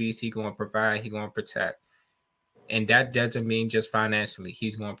his duties, he's going to provide, he's going to protect. And that doesn't mean just financially.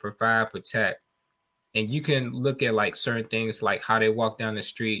 He's going to provide, protect. And you can look at like certain things like how they walk down the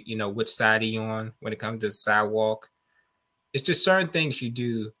street, which side he on when it comes to the sidewalk. It's just certain things you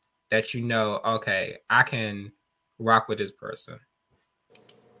do that okay, I can rock with this person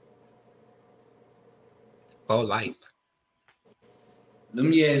for life. Let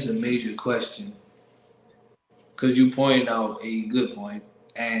me ask a major question, because you pointed out a good point.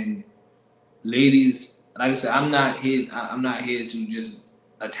 And ladies, like I said, I'm not here to just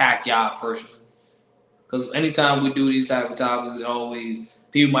attack y'all personally. Because anytime we do these type of topics,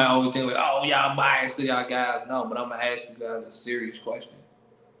 people might always think like, "Oh, y'all biased because y'all guys." No, but I'm gonna ask you guys a serious question.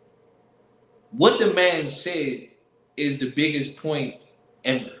 What the man said is the biggest point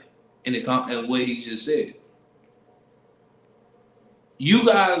ever in what he just said. You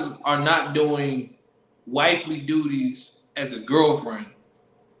guys are not doing wifely duties as a girlfriend.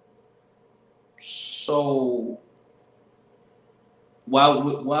 So why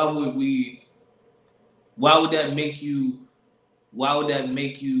would that make you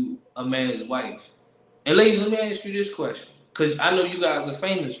a man's wife? And ladies, let me ask you this question, because I know you guys are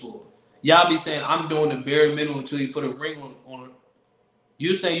famous for it. Y'all be saying I'm doing the bare minimum until he put a ring on it.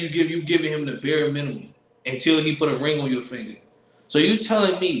 You saying you giving him the bare minimum until he put a ring on your finger. So you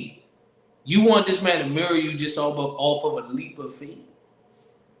telling me you want this man to marry you just off of a leap of faith?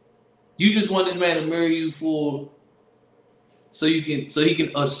 You just want this man to marry you so he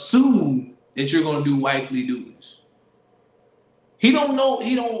can assume that you're gonna do wifely duties. He don't know.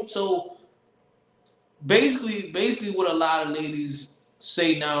 So basically what a lot of ladies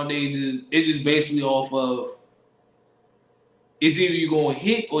say nowadays is it's just basically off of it's either you're gonna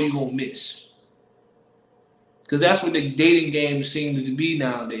hit or you're gonna miss. Because that's what the dating game seems to be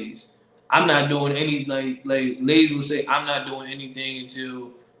nowadays. I'm not doing any like ladies will say, I'm not doing anything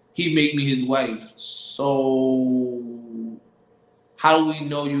until he make me his wife. So how do we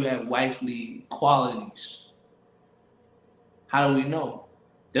know you have wifely qualities? How do we know?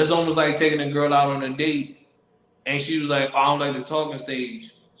 That's almost like taking a girl out on a date and she was like, oh, I don't like the talking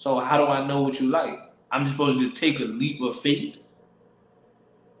stage. So how do I know what you like? I'm just supposed to take a leap of faith?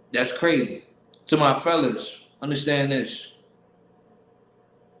 That's crazy. To my fellas, understand this.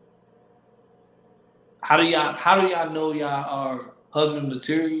 How do y'all know y'all are husband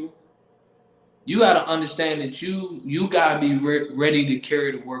material? You gotta understand that you gotta be ready to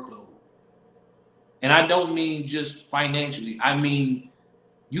carry the workload. And I don't mean just financially. I mean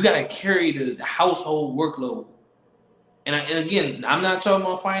you gotta carry the household workload. And again, I'm not talking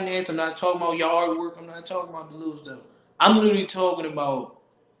about finance. I'm not talking about yard work. I'm not talking about the little stuff. I'm literally talking about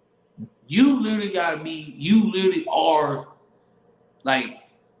you literally are like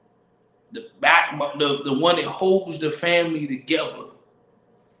the one that holds the family together.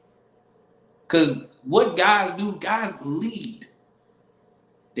 Because what guys do, guys lead.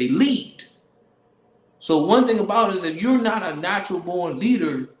 They lead. So one thing about it is if you're not a natural born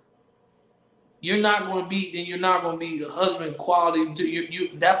leader, you're not going to be a husband quality.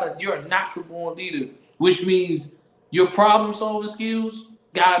 You're a natural born leader, which means your problem solving skills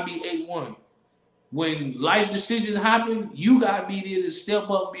gotta be A1. When life decisions happen, you gotta be there to step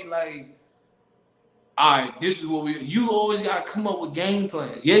up and be like, all right, this is what you always gotta come up with game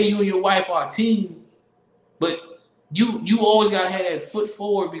plans. Yeah, you and your wife are a team, but you always gotta have that foot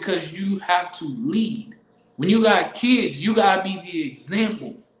forward because you have to lead. When you got kids, you gotta be the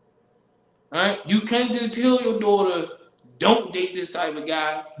example. All right? You can't just tell your daughter, don't date this type of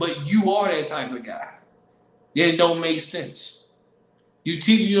guy, but you are that type of guy. Yeah, it don't make sense. You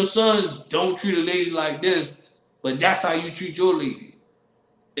teaching your sons, don't treat a lady like this, but that's how you treat your lady.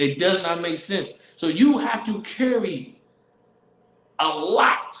 It does not make sense. So you have to carry a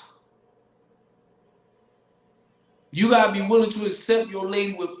lot. You gotta be willing to accept your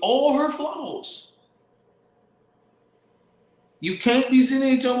lady with all her flaws. You can't be sitting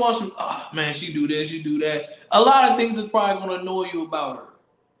in your emotion. Oh man, she do this, she do that. A lot of things is probably gonna annoy you about her.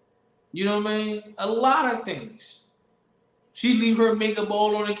 You know what I mean? A lot of things. She leave her makeup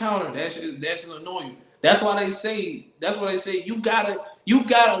all on the counter. That's annoying. That's why they say. That's why they say you gotta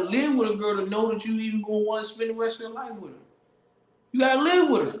live with a girl to know that you even gonna want to spend the rest of your life with her. You gotta live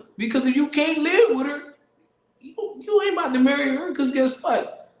with her because if you can't live with her, you ain't about to marry her. Because guess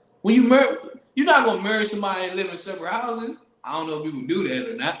what? When you marry, you're not gonna marry somebody and live in separate houses. I don't know if people do that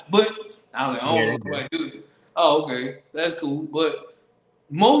or not, but I don't know if somebody do that. Oh, okay, that's cool. But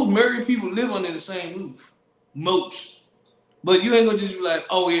most married people live under the same roof. Most. But you ain't gonna just be like,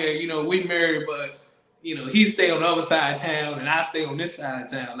 oh yeah, we married, but he stay on the other side of town and I stay on this side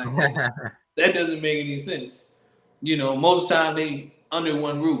of town. Like that doesn't make any sense. Most time they under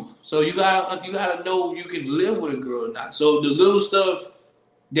one roof. So you gotta know you can live with a girl or not. So the little stuff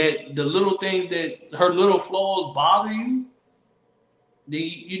the little things that her little flaws bother you,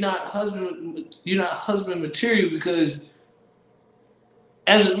 you're not husband material because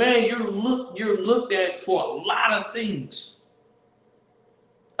as a man you're looked at for a lot of things.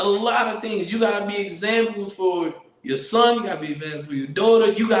 A lot of things. You gotta be examples for your son. You gotta be examples for your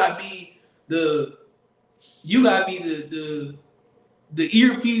daughter. You gotta be the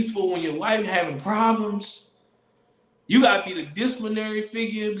earpiece for when your wife having problems. You gotta be the disciplinary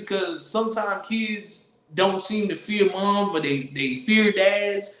figure because sometimes kids don't seem to fear moms, but they fear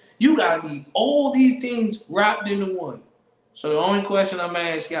dads. You gotta be all these things wrapped into one. So the only question I'm gonna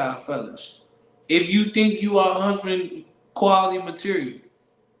ask y'all, fellas, if you think you are husband quality material,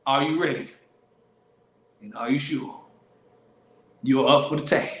 are you ready? And are you sure you're up for the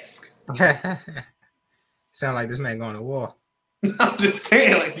task? Sound like this man going to war. I'm just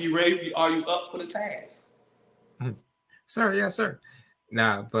saying, like, you ready? Are you up for the task? Sir, yes, sir.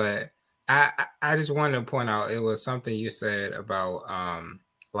 Nah, but I just wanted to point out it was something you said about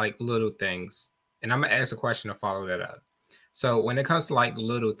like little things, and I'm gonna ask a question to follow that up. So when it comes to like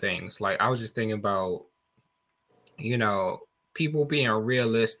little things, like I was just thinking about, people being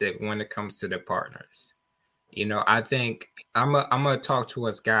realistic when it comes to their partners. I think I'm gonna talk to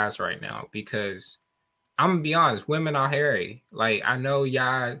us guys right now because I'm gonna be honest, women are hairy. Like I know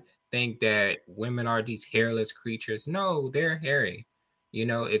y'all think that women are these hairless creatures. No, they're hairy.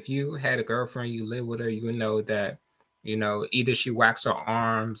 If you had a girlfriend, you live with her, you would know that, either she waxed her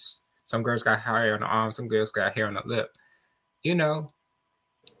arms. Some girls got hair on the arms, some girls got hair on the lip. You know,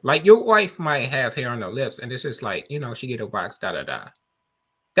 like your wife might have hair on the lips, and it's just like, she get a wax, da da da.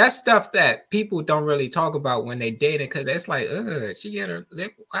 That's stuff that people don't really talk about when they dating because it's like, she get her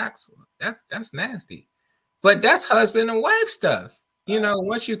lip wax. That's nasty. But that's husband and wife stuff.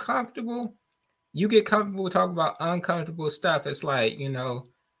 Once you're comfortable, you get comfortable talking about uncomfortable stuff. It's like,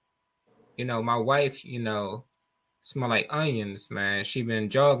 my wife, smell like onions, man. She been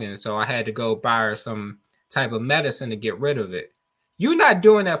jogging, so I had to go buy her some type of medicine to get rid of it. You're not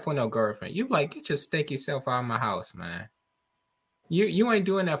doing that for no girlfriend. You like, get your stinky self out of my house, man. You ain't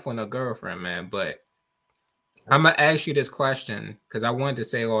doing that for no girlfriend, man. But I'm gonna ask you this question because I wanted to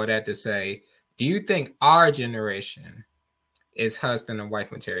say all that to say, do you think our generation is husband and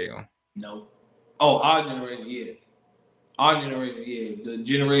wife material? No. Oh, our generation, yeah. Our generation, yeah. The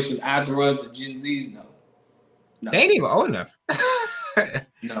generation after us, the Gen Zs, no. They ain't even old enough.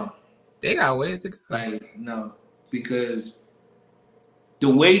 No. They got ways to go. Like, no. Because the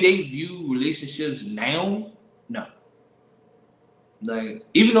way they view relationships now, no. Like,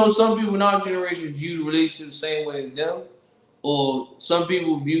 even though some people in our generation view the relationship the same way as them, or some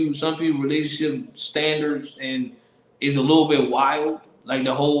people relationship standards and is a little bit wild, like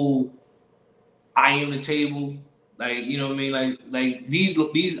the whole I am the table, like, you know what I mean, like these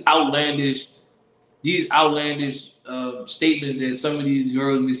outlandish statements that some of these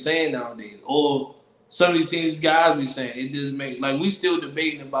girls be saying nowadays, or some of these things guys be saying. It doesn't make, like, we still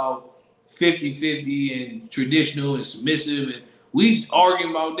debating about 50-50 and traditional and submissive, and we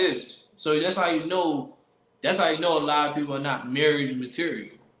arguing about this. So that's how you know a lot of people are not marriage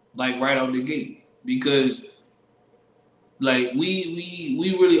material, like right out the gate, because like we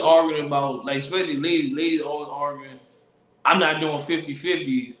really arguing about, like, especially ladies always arguing, I'm not doing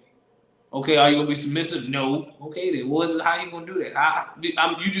 50-50. Okay, are you gonna be submissive? No. Okay, then how you gonna do that?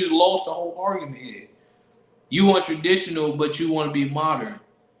 You just lost the whole argument here. You want traditional, but you want to be modern.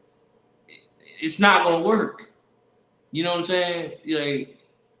 It's not gonna work. You know what I'm saying? Like,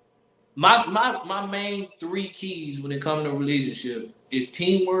 my main 3 keys when it comes to relationship is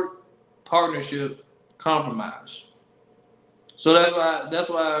teamwork, partnership, compromise. So that's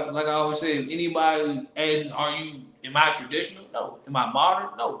why, like I always say, if anybody asks, am I traditional? No. Am I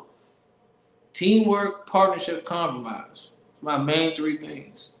modern? No. Teamwork, partnership, compromise. My main three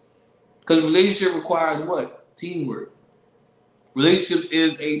things. Because relationship requires what? Teamwork. Relationships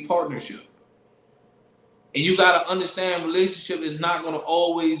is a partnership. And you got to understand relationship is not going to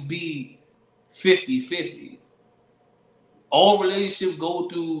always be 50-50. All relationships go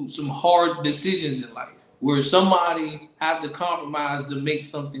through some hard decisions in life where somebody have to compromise to make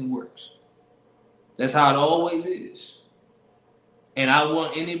something work. That's how it always is. And I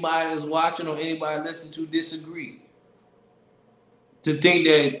want anybody that's watching or anybody listening to disagree. To think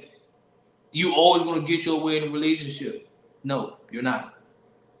that you always going to get your way in a relationship. No, you're not.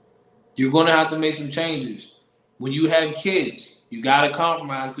 You're going to have to make some changes. When you have kids, you got to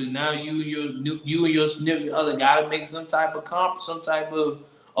compromise because now you and your significant other got to make some type of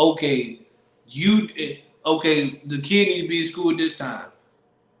okay, the kid need to be in school at this time.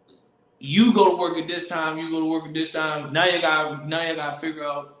 You go to work at this time. You go to work at this time. Now you got to figure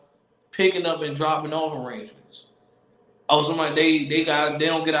out picking up and dropping off arrangements. Oh, somebody they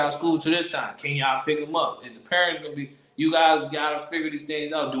don't get out of school till this time. Can y'all pick them up? Is the parents gonna be? You guys gotta figure these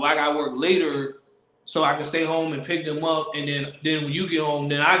things out. Do I gotta work later so I can stay home and pick them up, and then when you get home,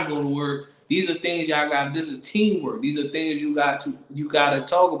 then I can go to work. These are things y'all got. This is teamwork. These are things you gotta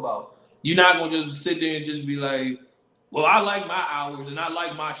talk about. You're not gonna just sit there and just be like, well, I like my hours and I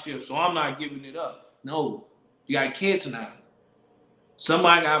like my shift, so I'm not giving it up. No, you got kids now.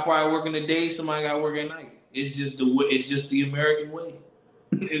 Somebody got probably working the day, somebody got working at night. It's just the American way.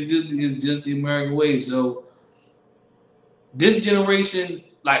 it's just the American way. So this generation,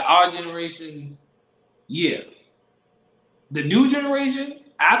 like our generation, yeah. The new generation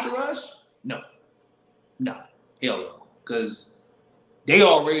after us, no, hell no, because they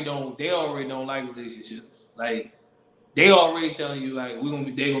already don't like relationships. Like they already telling you like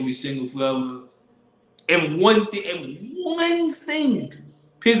they're gonna be single forever. And one thing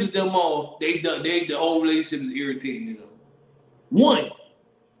pisses them off. The whole relationship is irritating to them. One,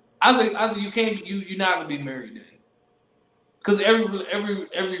 I said you're not gonna be married then, because every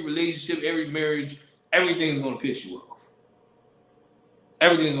relationship, every marriage, everything's gonna piss you off.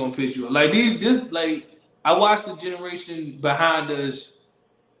 Everything's gonna piss you off. Like I watched the generation behind us.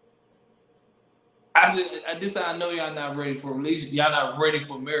 I said this I know y'all not ready for a relationship. Y'all not ready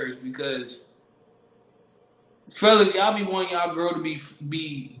for marriage because. Fellas, y'all be wanting y'all girl to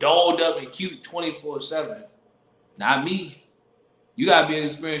be dolled up and cute 24/7. Not me. You gotta be able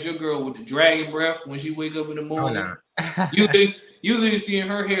to experience your girl with the dragon breath when she wake up in the morning. Oh, no. you literally seeing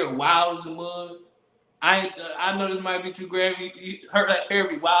her hair wild as a mud. I know this might be too graphic. Her hair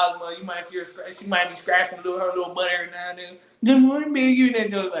be wild as mud. You might see her. She might be scratching her little butt every now and then. Good morning, baby. You that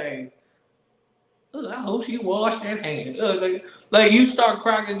joke like. I hope she washed that hand. Like you start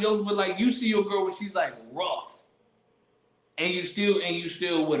cracking jokes, but like you see your girl when she's like rough. And you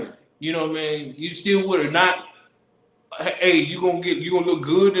still with her. You know what I mean? You still with her. Not, hey, you gonna look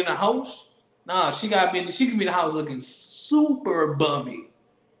good in the house? Nah, she can be in the house looking super bummy.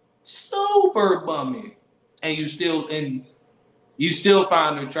 And you still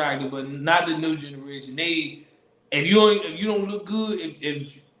find her attractive, but not the new generation. If you don't look good,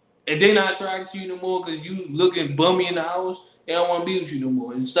 if they're not attracted to you no more because you looking bummy in the house, they don't want to be with you no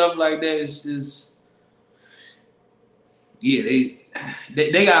more. And stuff like that is just. Yeah,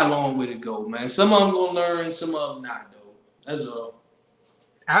 they got a long way to go, man. Some of them gonna learn, some of them not though. That's all.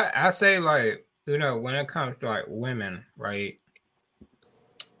 I say like when it comes to like women, right?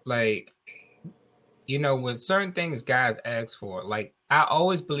 Like with certain things guys ask for. Like I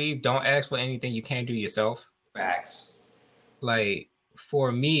always believe don't ask for anything you can't do yourself. Facts. Like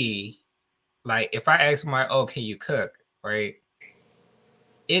for me, like if I ask my, oh, can you cook, right?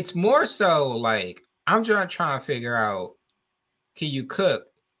 It's more so like I'm just trying to figure out. Can you cook?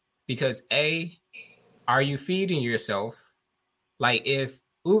 Because A, are you feeding yourself? Like if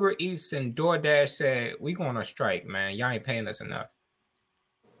Uber Eats and DoorDash said, we going on strike, man. Y'all ain't paying us enough.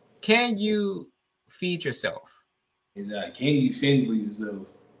 Can you feed yourself? Exactly. Can you fend for yourself?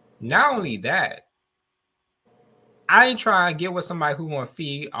 Not only that, I ain't trying to get with somebody who want to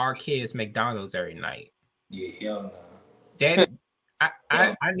feed our kids McDonald's every night. Yeah, hell no. Daddy,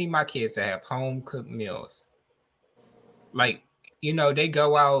 I need my kids to have home cooked meals. Like, they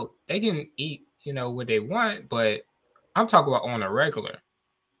go out, they can eat, what they want, but I'm talking about on a regular.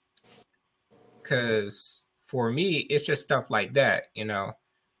 Because for me, it's just stuff like that,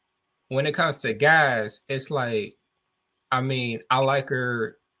 When it comes to guys, it's like, I mean, I like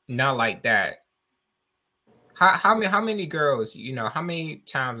her not like that. How many girls, how many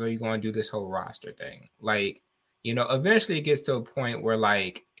times are you going to do this whole roster thing? Like, eventually it gets to a point where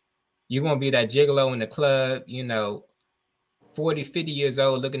like you're going to be that gigolo in the club, 40, 50 years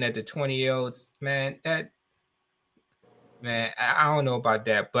old looking at the 20-year-olds, man, Man, I don't know about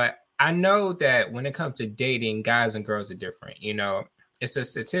that, but I know that when it comes to dating, guys and girls are different. You know, it's a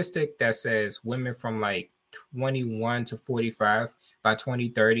statistic that says women from like 21 to 45 by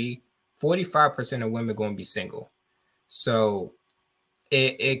 2030, 45% of women going to be single. So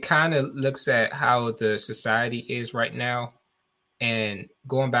it kind of looks at how the society is right now. And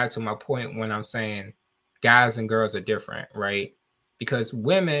going back to my point when I'm saying guys and girls are different, right? Because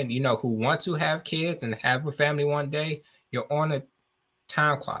women, you know, who want to have kids and have a family one day, you're on a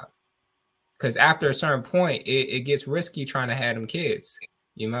time clock. Because after a certain point, it gets risky trying to have them kids.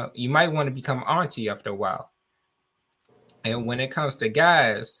 You know, you might want to become auntie after a while. And when it comes to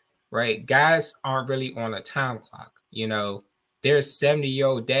guys, right, guys aren't really on a time clock. You know, there's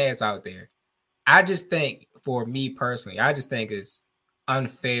 70-year-old dads out there. I just think for me personally, I just think it's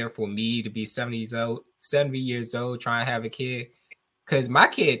unfair for me to be 70 years old trying to have a kid. Cause my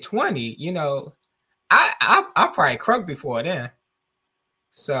kid 20, you know, I probably crunk before then.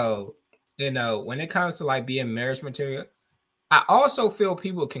 So, you know, when it comes to like being marriage material, I also feel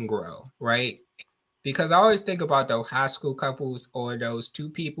people can grow, right? Because I always think about those high school couples or those two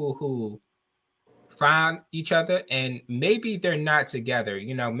people who find each other and maybe they're not together.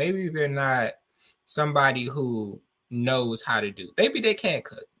 You know, maybe they're not somebody who knows how to do. Maybe they can't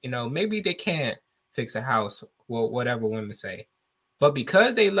cook, you know, maybe they can't fix a house, well, whatever women say. But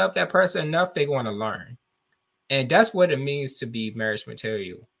because they love that person enough, they want to learn. And that's what it means to be marriage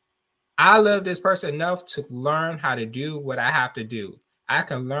material. I love this person enough to learn how to do what I have to do. I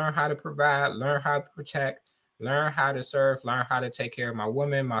can learn how to provide, learn how to protect, learn how to serve, learn how to take care of my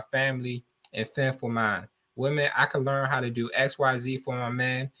woman, my family, and fend for mine. Women, I can learn how to do XYZ for my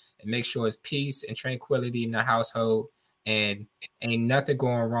man and make sure it's peace and tranquility in the household and ain't nothing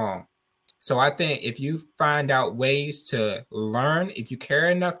going wrong. So I think if you find out ways to learn, if you care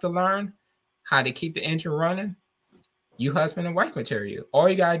enough to learn how to keep the engine running, you husband and wife material. All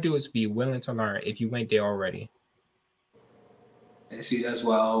you gotta do is be willing to learn if you went there already. And see, that's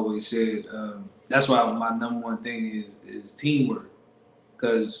why I always said. That's why my number one thing is teamwork,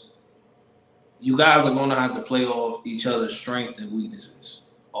 because you guys are gonna have to play off each other's strengths and weaknesses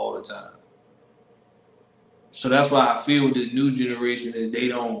all the time. So that's why I feel with the new generation is they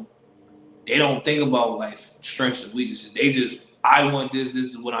don't think about like strengths and weaknesses. They just, I want this. This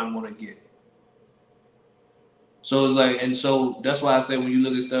is what I'm gonna get. So it's like, and so that's why I say when you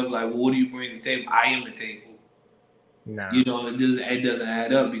look at stuff like, well, what do you bring to the table? I am the table. Nah. You know, it doesn't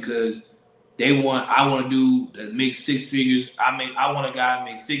add up because I want to make six figures. I want a guy to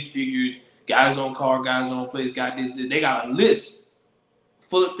make six figures. Guys on car, guys on place, got this. They got a list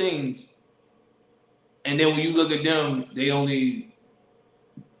full of things, and then when you look at them, they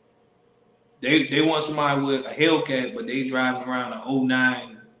want somebody with a Hellcat, but they driving around an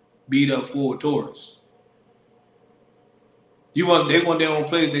 '09 beat up Ford Taurus. They want their own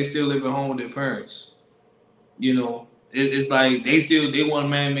place. They still live at home with their parents. You know, it's like they want a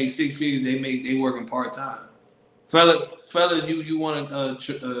man to make six figures. They working part time. Fellas, you want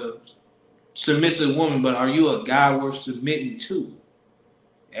a submissive woman, but are you a guy worth submitting to?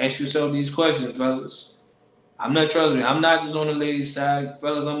 Ask yourself these questions, fellas. I'm not trusting me. I'm not just on the ladies' side,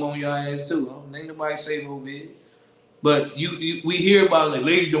 fellas. I'm on your ass too. Ain't nobody safe over here. But we hear about like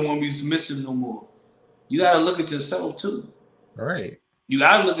ladies don't want to be submissive no more. You gotta look at yourself too. All right. You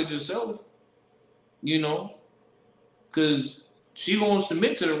gotta look at yourself. You know, because she won't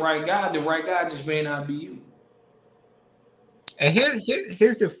submit to the right guy. The right guy just may not be you. And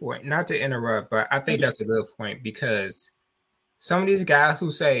here's the point. Not to interrupt, but I think that's a good point because some of these guys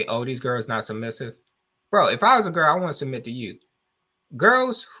who say, "Oh, these girls not submissive," bro. If I was a girl, I want to submit to you.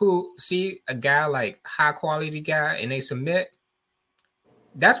 Girls who see a guy like high quality guy and they submit,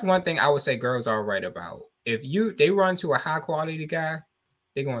 that's one thing I would say girls are right about. If they run to a high quality guy,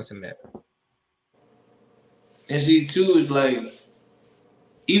 they're going to submit. And see, too, is like,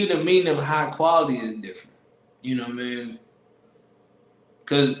 even the meaning of high quality is different. You know what I mean?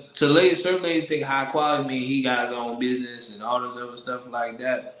 Because certain ladies think high quality mean he got his own business and all this other stuff like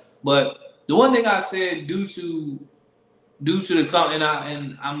that. But the one thing I said due to the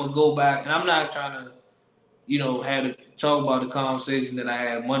and I'm gonna go back, and I'm not trying to, have to talk about the conversation that I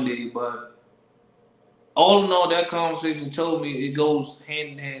had Monday, but all in all, that conversation told me it goes hand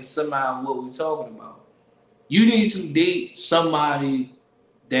in hand somehow what we're talking about. You need to date somebody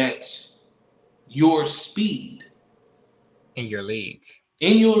that's your speed. In your league.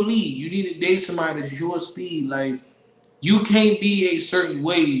 In your league. You need to date somebody that's your speed. Like, you can't be a certain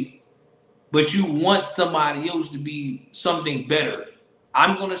way, but you want somebody else to be something better.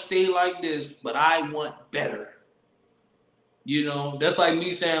 I'm going to stay like this, but I want better. You know, that's like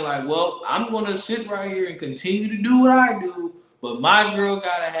me saying, like, well, I'm gonna sit right here and continue to do what I do, but my girl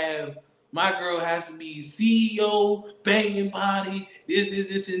has to be CEO, banging body,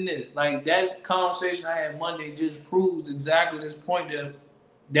 this, and this. Like that conversation I had Monday just proves exactly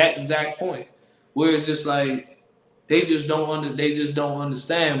that exact point. Where it's just like they just don't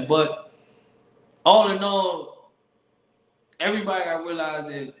understand. But all in all, everybody got to realize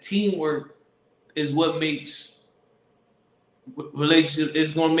that teamwork is what makes relationship.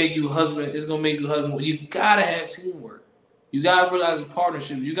 It's gonna make you a husband. It's gonna make you a husband. You gotta have teamwork. You gotta realize it's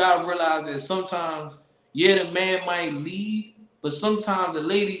partnership. You gotta realize that sometimes, yeah, the man might lead, but sometimes the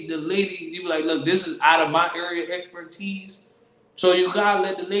lady, you be like, look, this is out of my area of expertise. So you gotta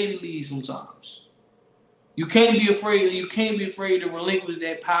let the lady lead sometimes. You can't be afraid. You can't be afraid to relinquish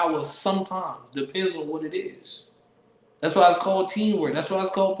that power. Sometimes depends on what it is. That's why it's called teamwork. That's why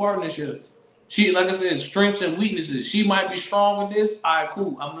it's called partnership. She, like I said, strengths and weaknesses. She might be strong in this. All right,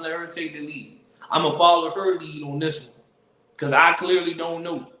 cool. I'm gonna let her take the lead. I'm gonna follow her lead on this one because I clearly don't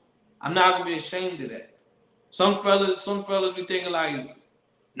know. I'm not gonna be ashamed of that. Some fellas be thinking like,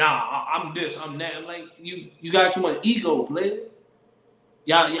 nah, I'm this, I'm that. I'm like, you got too much ego, player.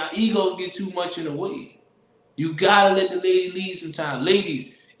 Y'all egos get too much in the way. You gotta let the lady lead sometimes.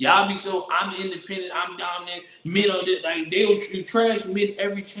 Ladies, y'all be so I'm independent, I'm dominant, men on this, like they'll trash men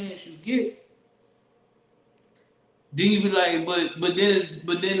every chance you get. Then you be like, but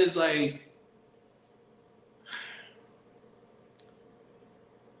then it's like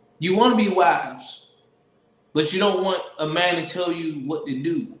you want to be wives, but you don't want a man to tell you what to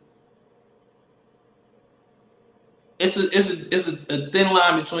do. It's a thin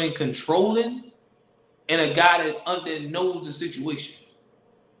line between controlling and a guy that knows the situation.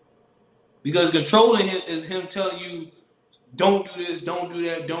 Because controlling him is him telling you, don't do this, don't do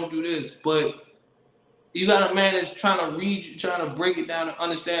that, don't do this. But you got a man that's trying to read you, trying to break it down and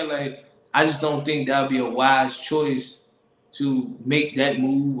understand, like, I just don't think that would be a wise choice to make that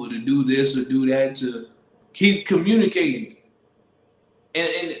move or to do this or do that. To keep communicating.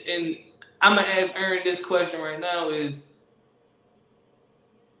 And I'm gonna ask Aaron this question right now is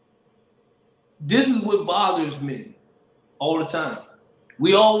this is what bothers men all the time.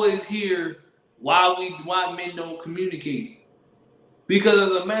 We always hear why men don't communicate. Because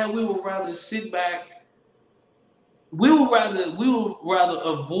as a man, we would rather sit back. We would rather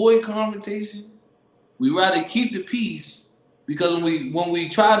avoid confrontation. We rather keep the peace because when we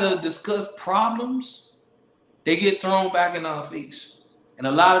try to discuss problems, they get thrown back in our face. And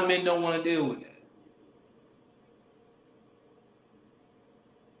a lot of men don't want to deal with that.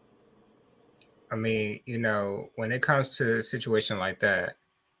 I mean, when it comes to a situation like that,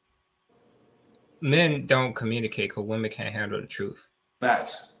 men don't communicate because women can't handle the truth.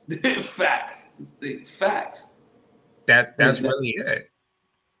 Facts. Facts. Facts. That's really it.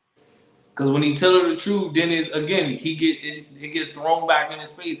 Because when he tell her the truth, then it's again it gets thrown back in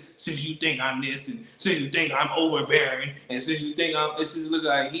his face. Since you think I'm this, and since you think I'm overbearing, and since you think it's just look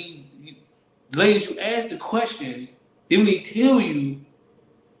like ladies, you ask the question, then when he tell you,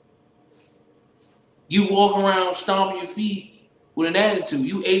 you walk around stomping your feet with an attitude.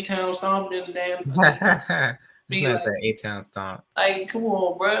 You A-Town stomping in the damn. This man said A-Town stomp. Like, come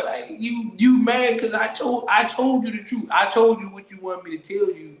on, bro. Like you mad because I told you the truth. I told you what you want me to tell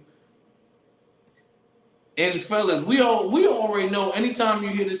you. And fellas, we already know. Anytime you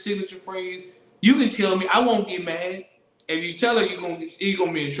hear the signature phrase, you can tell me. I won't get mad. If you tell her you're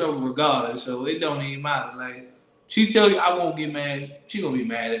gonna be in trouble regardless. So it don't even matter. Like she tell you I won't get mad. She gonna be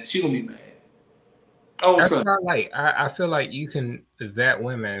mad. She gonna be mad. Oh, that's what I like. I feel like you can vet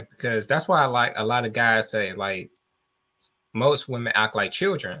women because that's why I like a lot of guys say like most women act like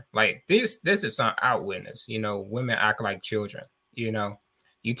children. Like this is some out witness. Women act like children.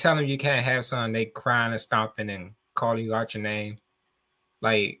 You tell them you can't have something, they crying and stomping and calling you out your name.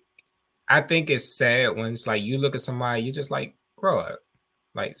 Like I think it's sad when it's like you look at somebody, you just like grow up.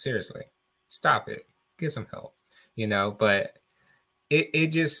 Like seriously, stop it. Get some help. But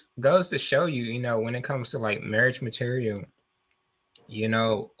it just goes to show you, when it comes to like marriage material,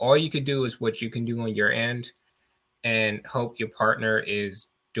 all you could do is what you can do on your end and hope your partner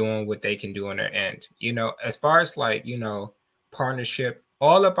is doing what they can do on their end. As far as like, partnership,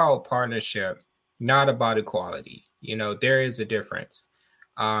 all about partnership, not about equality. There is a difference.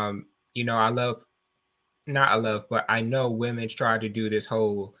 But I know women try to do this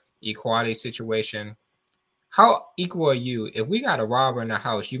whole equality situation. How equal are you? If we got a robber in the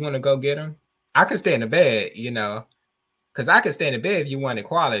house, you gonna go get him? I could stay in the bed, because I could stay in the bed if you want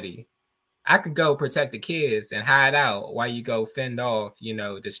equality. I could go protect the kids and hide out while you go fend off,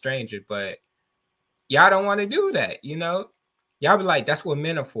 the stranger. But y'all don't want to do that, y'all be like, that's what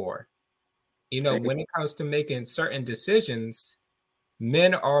men are for. See? When it comes to making certain decisions,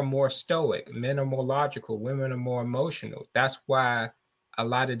 men are more stoic, men are more logical, women are more emotional. That's why a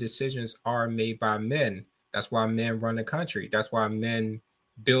lot of decisions are made by men. That's why men run the country. That's why men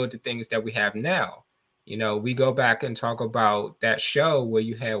build the things that we have now. We go back and talk about that show where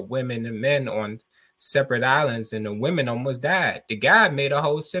you had women and men on separate islands and the women almost died. The guy made a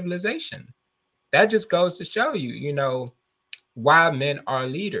whole civilization. That just goes to show you, why men are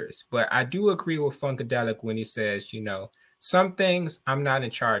leaders. But I do agree with Funkadelic when he says, some things I'm not in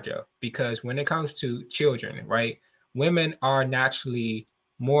charge of, because when it comes to children, right, women are naturally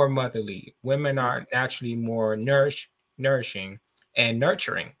more motherly. Women are naturally more nourishing and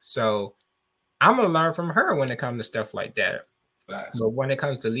nurturing. So I'm gonna learn from her when it comes to stuff like that. Facts. But when it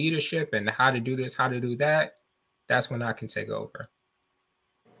comes to leadership and how to do this, how to do that, that's when I can take over.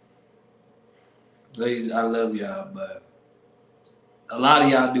 Ladies, I love y'all, but a lot of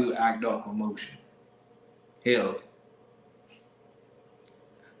y'all do act off emotion. Hell,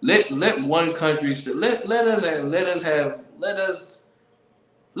 let one country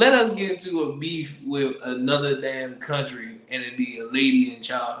let us get into a beef with another damn country and it be a lady in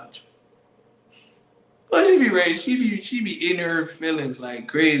charge. Well, she be ready. She be in her feelings like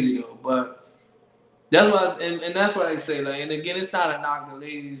crazy though. But that's why and that's why I say like. And again, it's not a knock to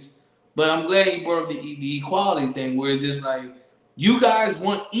ladies, but I'm glad you brought up the equality thing where it's just like you guys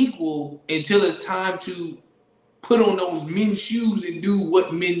want equal until it's time to put on those men's shoes and do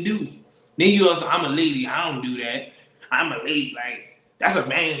what men do. Then you also, I'm a lady. I don't do that. I'm a lady. Like that's a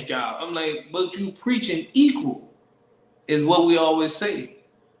man's job. I'm like, but you preaching equal is what we always say.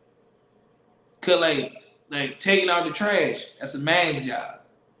 Cause like taking out the trash, that's a man's job,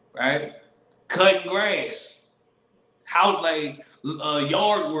 right? Cutting grass, how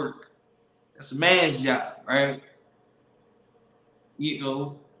yard work, that's a man's job, right?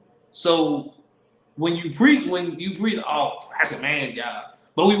 So when you preach, oh, that's a man's job,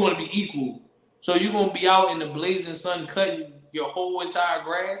 but we want to be equal. So you're gonna be out in the blazing sun cutting your whole entire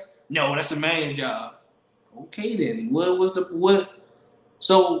grass? No, that's a man's job. Okay then, what?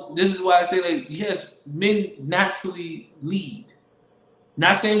 So this is why I say like yes, men naturally lead.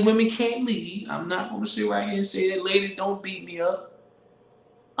 Not saying women can't lead. I'm not gonna sit right here and say that ladies don't beat me up.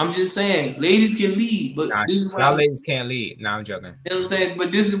 I'm just saying ladies can lead, but Nah, this is why ladies can't lead. No, I'm joking. you know what I'm saying?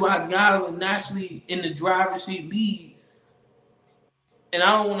 But this is why guys are naturally in the driver's seat lead. And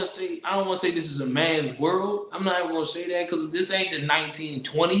I don't want to say this is a man's world. I'm not even gonna say that because this ain't the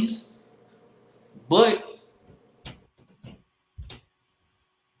 1920s. But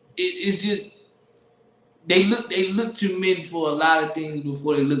it's just they look to men for a lot of things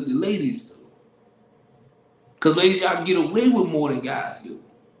before they look to ladies though. Cause ladies y'all get away with more than guys do.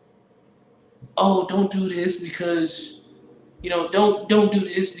 Oh, don't do this because don't do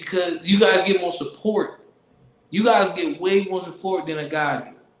this because you guys get more support. You guys get way more support than a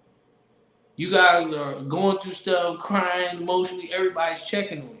guy do. You guys are going through stuff, crying emotionally. Everybody's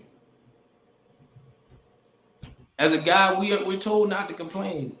checking on you. As a guy, we're told not to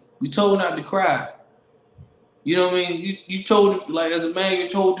complain. We're told not to cry. You know what I mean? You told like as a man, you're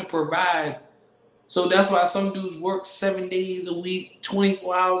told to provide. So that's why some dudes work 7 days a week,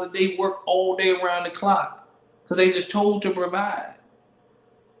 24 hours a day, work all day around the clock. Because they just told to provide.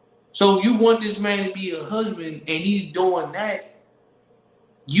 So if you want this man to be a husband and he's doing that,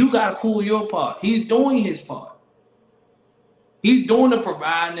 you got to pull your part. He's doing his part. He's doing the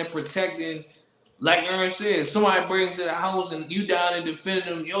providing and protecting. Like Aaron said, somebody brings to the house and you down and defend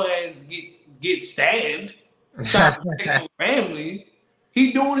them, your ass get stabbed, trying to protect your family.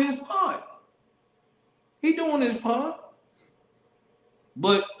 He's doing his part. He doing his part.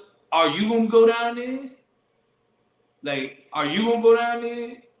 But are you gonna go down there? Like, are you gonna go down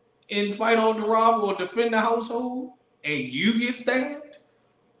there and fight on the robber or defend the household and you get stabbed?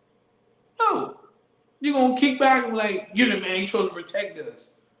 No. You're gonna kick back and be like, you're the man, you're supposed to protect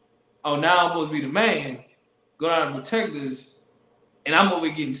us. Oh, now I'm supposed to be the man, go down and protect us, and I'm over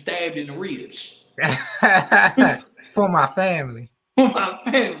getting stabbed in the ribs. For my family. For my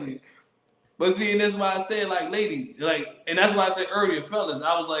family. But see, and that's why I said, like, ladies, like, and that's why I said earlier, fellas,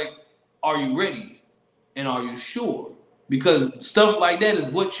 I was like, are you ready? And are you sure? Because stuff like that is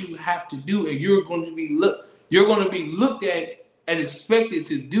what you have to do, and you're going to be looked at as expected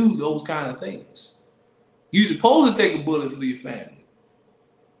to do those kind of things. You're supposed to take a bullet for your family.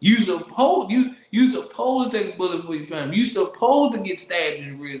 You supposed to take a bullet for your family. You supposed to get stabbed in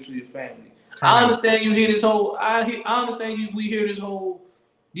the ribs for your family. I understand you hear this whole. We hear this whole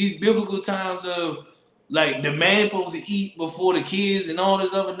these biblical times of like the man supposed to eat before the kids and all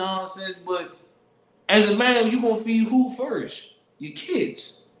this other nonsense. But as a man, you gonna feed who first? your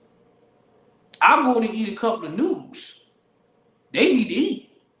kids. I'm going to eat a couple of noodles. They need to eat.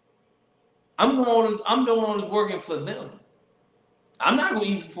 I'm doing all this working for them. I'm not going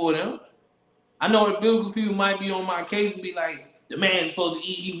to eat for them. I know the biblical people might be on my case and be like, the man's supposed to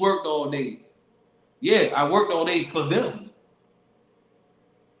eat. He worked all day. Yeah, I worked all day for them.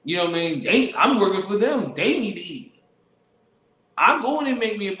 You know what I mean? I'm working for them. They need to eat. I'm going to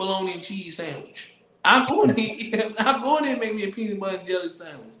make me a bologna and cheese sandwich. I'm going to make me a peanut butter and jelly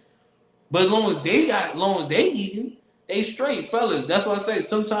sandwich. But as long as they eating, they straight, fellas. That's why I say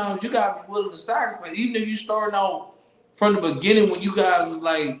sometimes you gotta be willing to sacrifice. Even if you starting out from the beginning when you guys is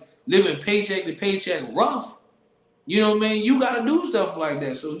like living paycheck to paycheck rough, you know what I mean? You gotta do stuff like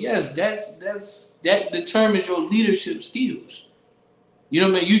that. So yes, that determines your leadership skills. You know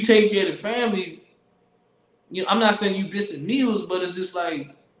what I mean? You take care of the family. You know, I'm not saying you missing meals, but it's just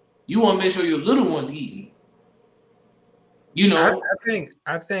like you want to make sure your little ones eating. You know,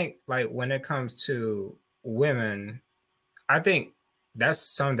 I think like when it comes to women, I think that's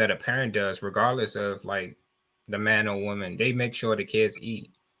something that a parent does, regardless of like the man or woman. They make sure the kids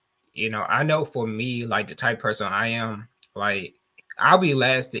eat. You know, I know for me, like the type person I am, like I'll be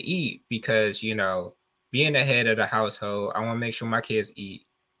last to eat because, you know, being the head of the household, I want to make sure my kids eat.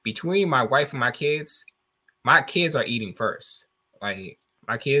 Between my wife and my kids are eating first. Like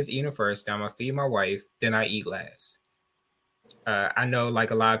my kids eating first, then I'm gonna feed my wife, then I eat last. I know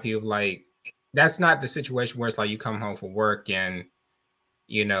like a lot of people like that's not the situation where it's like you come home from work and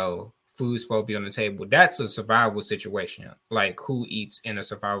you know food's supposed to be on the table. That's a survival situation. Like who eats in a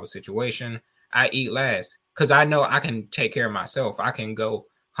survival situation? I eat last because I know I can take care of myself. I can go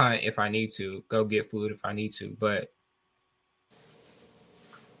hunt if I need to, go get food if I need to. But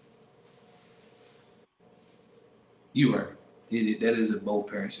you are. That is a both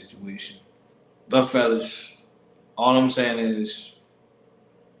parent situation. But fellas, all I'm saying is,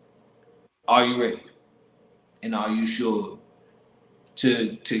 are you ready? And are you sure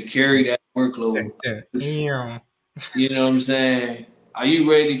to carry that workload? yeah. You know what I'm saying? Are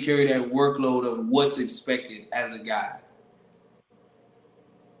you ready to carry that workload of what's expected as a guy?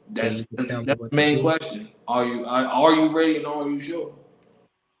 That's the main question. Are you ready and are you sure?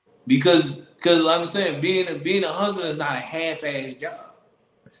 Because like I'm saying, being a husband is not a half-ass job.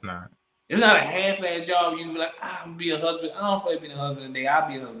 It's not. It's not a half-ass job. You be like, I'm gonna be a husband. I don't feel like being a husband today. I'll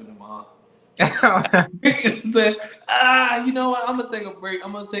be a husband tomorrow. You know what I'm saying? You know what? I'm gonna take a break.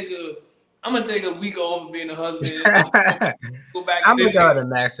 I'm gonna take a week off of being a husband. Go back. I'm gonna go to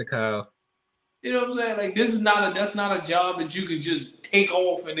Mexico. You know what I'm saying? Like that's not a job that you can just take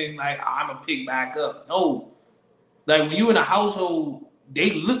off and then like I'm gonna pick back up. No, like when you in a household,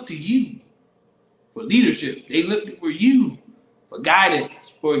 they look to you for leadership. They look for you for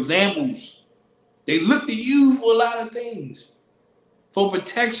guidance, for examples. They look to you for a lot of things, for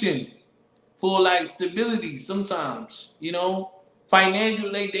protection, for like stability. Sometimes, you know,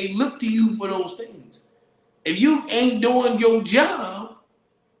 financially, they look to you for those things. If you ain't doing your job,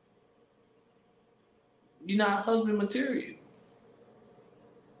 you're not husband material.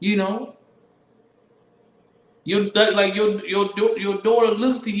 You know, your daughter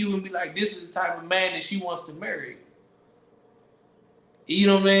looks to you and be like, this is the type of man that she wants to marry. You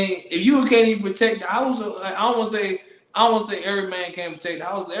know what I mean? If you can't even protect the house, like, I don't want to say every man can't protect the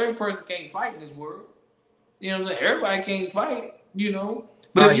house. Every person can't fight in this world. You know what I'm saying? Everybody can't fight. You know,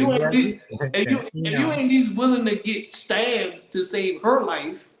 but if you ain't these willing to get stabbed to save her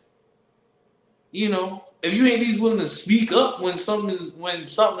life, you know, if you ain't these willing to speak up when something is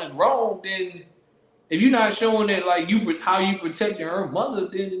wrong, then if you're not showing that like how you protecting her mother,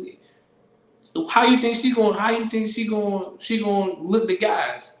 then how you think she gonna look the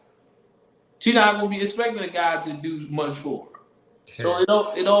guys? She not gonna be expecting a guy to do much for her. So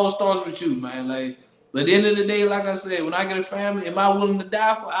it all starts with you, man. Like, but at the end of the day, like I said, when I get a family, am I willing to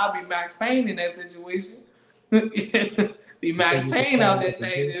die for? I'll be Max Payne in that situation. Be Max Payne out that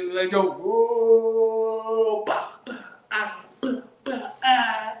thing. And like, yo, whoa,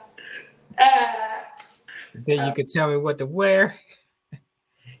 Then you could tell me what to wear.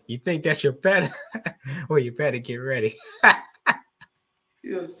 You think that's your better? Well, you better get ready.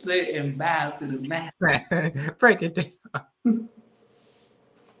 You'll say and bow to the man. Break it down.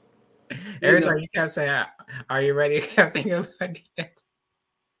 Every time you can't say, "Are you ready?" I'm thinking about that.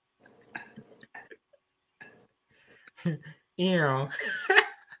 You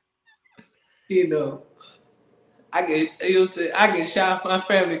know, I get shot. My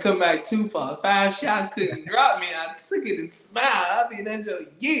family come back Tupac. 5 shots couldn't drop me. I took it and smiled. I mean, that's just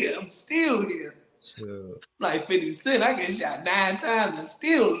I'm still here. Sure. Like 50 Cent, I get shot 9 times and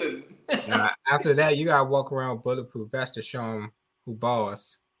still living. Now, after that, you gotta walk around with bulletproof vest to show them who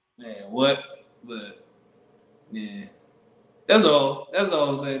boss. Man, what? But yeah. That's all. That's all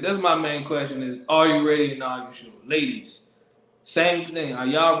I'm saying. That's my main question is, are you ready and are you sure? Ladies, same thing. Are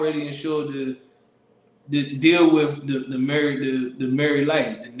y'all ready and sure to deal with the married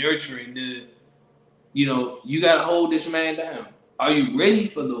life, the nurturing, you gotta hold this man down. Are you ready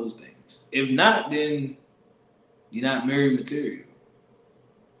for those things? If not, then you're not married material.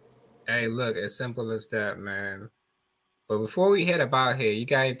 Hey, look, as simple as that, man. But before we head about here, you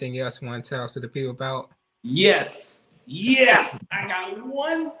got anything else you want to tell to the people about? Yes. I got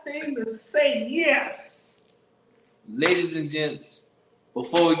one thing to say. Yes. Ladies and gents,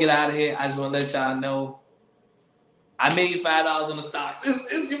 before we get out of here, I just want to let y'all know I made $5 on the stocks.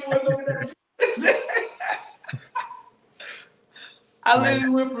 It's your boy looking at it. I literally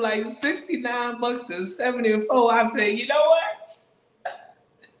went from like $69 to 74. I said, you know what?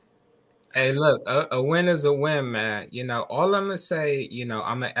 Hey, look, a win is a win, man. All I'm gonna say, I'm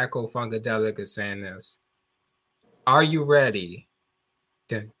gonna echo Funkadelic is saying this. Are you ready?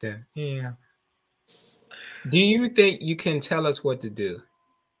 Dun, dun, yeah. Do you think you can tell us what to do?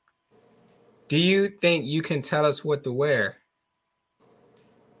 Do you think you can tell us what to wear?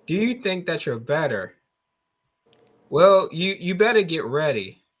 Do you think that you're better? Well, you better get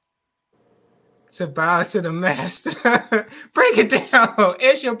ready to bow to the master. Break it down.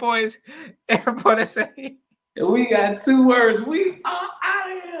 It's your boys, Airport SA. We got 2 words. We are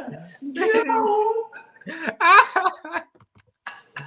out of here. Yo.